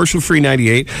 o'clock commercial-free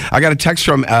 98. I got a text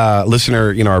from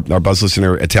listener, our Buzz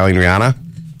listener, Italian Rihanna.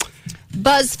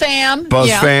 Buzz fam.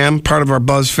 Fam, part of our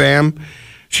Buzz fam.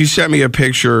 She sent me a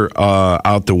picture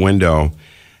out the window.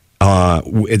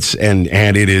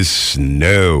 It is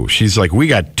snow. She's like, we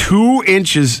got 2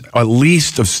 inches at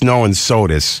least of snow in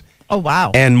Sodus. Oh,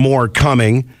 wow. And more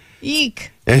coming. Eek.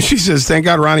 And she says, thank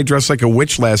God Ronnie dressed like a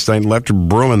witch last night and left her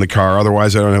broom in the car.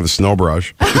 Otherwise, I don't have a snow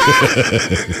brush. I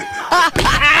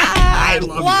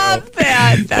love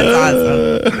that.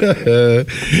 That's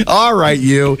awesome. All right,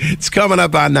 you. It's coming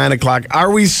up on 9 o'clock.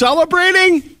 Are we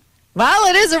celebrating? Well,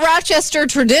 it is a Rochester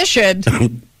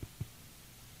tradition.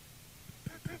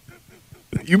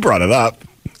 You brought it up.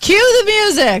 Cue the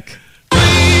music.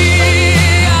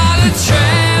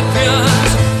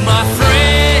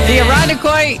 The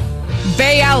Irondequoit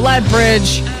Bay Outlet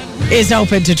Bridge is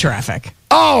open to traffic.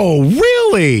 Oh,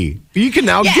 really? You can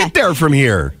now get there from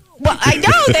here. Well, I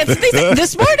know. That's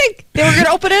this morning they were going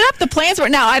to open it up. The plans were.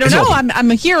 Now I don't know. I'm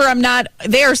here. I'm not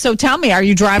there. So tell me, are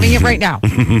you driving it right now?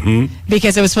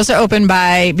 Because it was supposed to open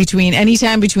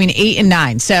anytime between 8 and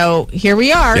 9. So here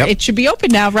we are. Yep. It should be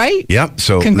open now, right? Yep.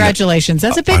 So congratulations.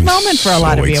 That's a big moment for a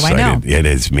lot of you. Excited. I know. It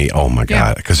is me. Oh my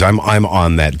God. Because I'm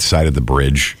on that side of the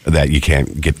bridge that you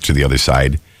can't get to the other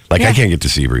side. Like, I can't get to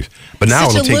Seabreeze. But now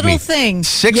it'll take me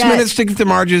 6 minutes to get to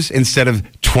Marges instead of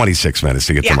 26 minutes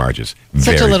to get to Marges.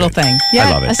 Such a little thing. Yeah,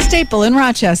 I love it. A staple in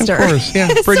Rochester. Of course, yeah.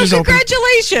 Bridge is open.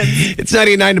 Congratulations. It's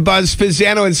 99 to Buzz,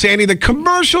 Spezzano and Sandy. The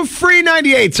commercial-free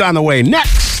 98's on the way.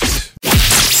 Next.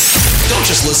 Don't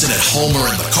just listen at home or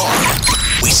in the car.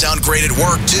 We sound great at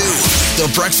work, too.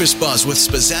 The Breakfast Buzz with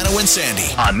Spezzano and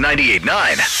Sandy on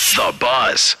 98.9 The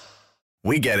Buzz.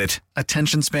 We get it.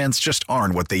 Attention spans just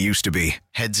aren't what they used to be.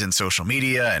 Heads in social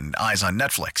media and eyes on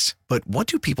Netflix. But what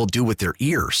do people do with their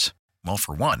ears? Well,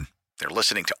 for one, they're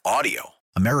listening to audio.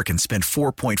 Americans spend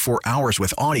 4.4 hours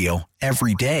with audio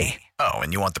every day. Oh,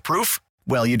 and you want the proof?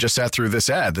 Well, you just sat through this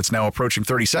ad that's now approaching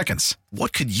 30 seconds.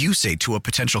 What could you say to a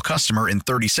potential customer in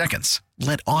 30 seconds?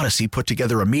 Let Odyssey put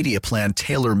together a media plan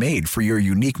tailor-made for your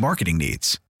unique marketing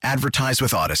needs. Advertise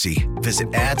with Odyssey.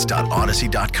 Visit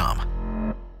ads.odyssey.com.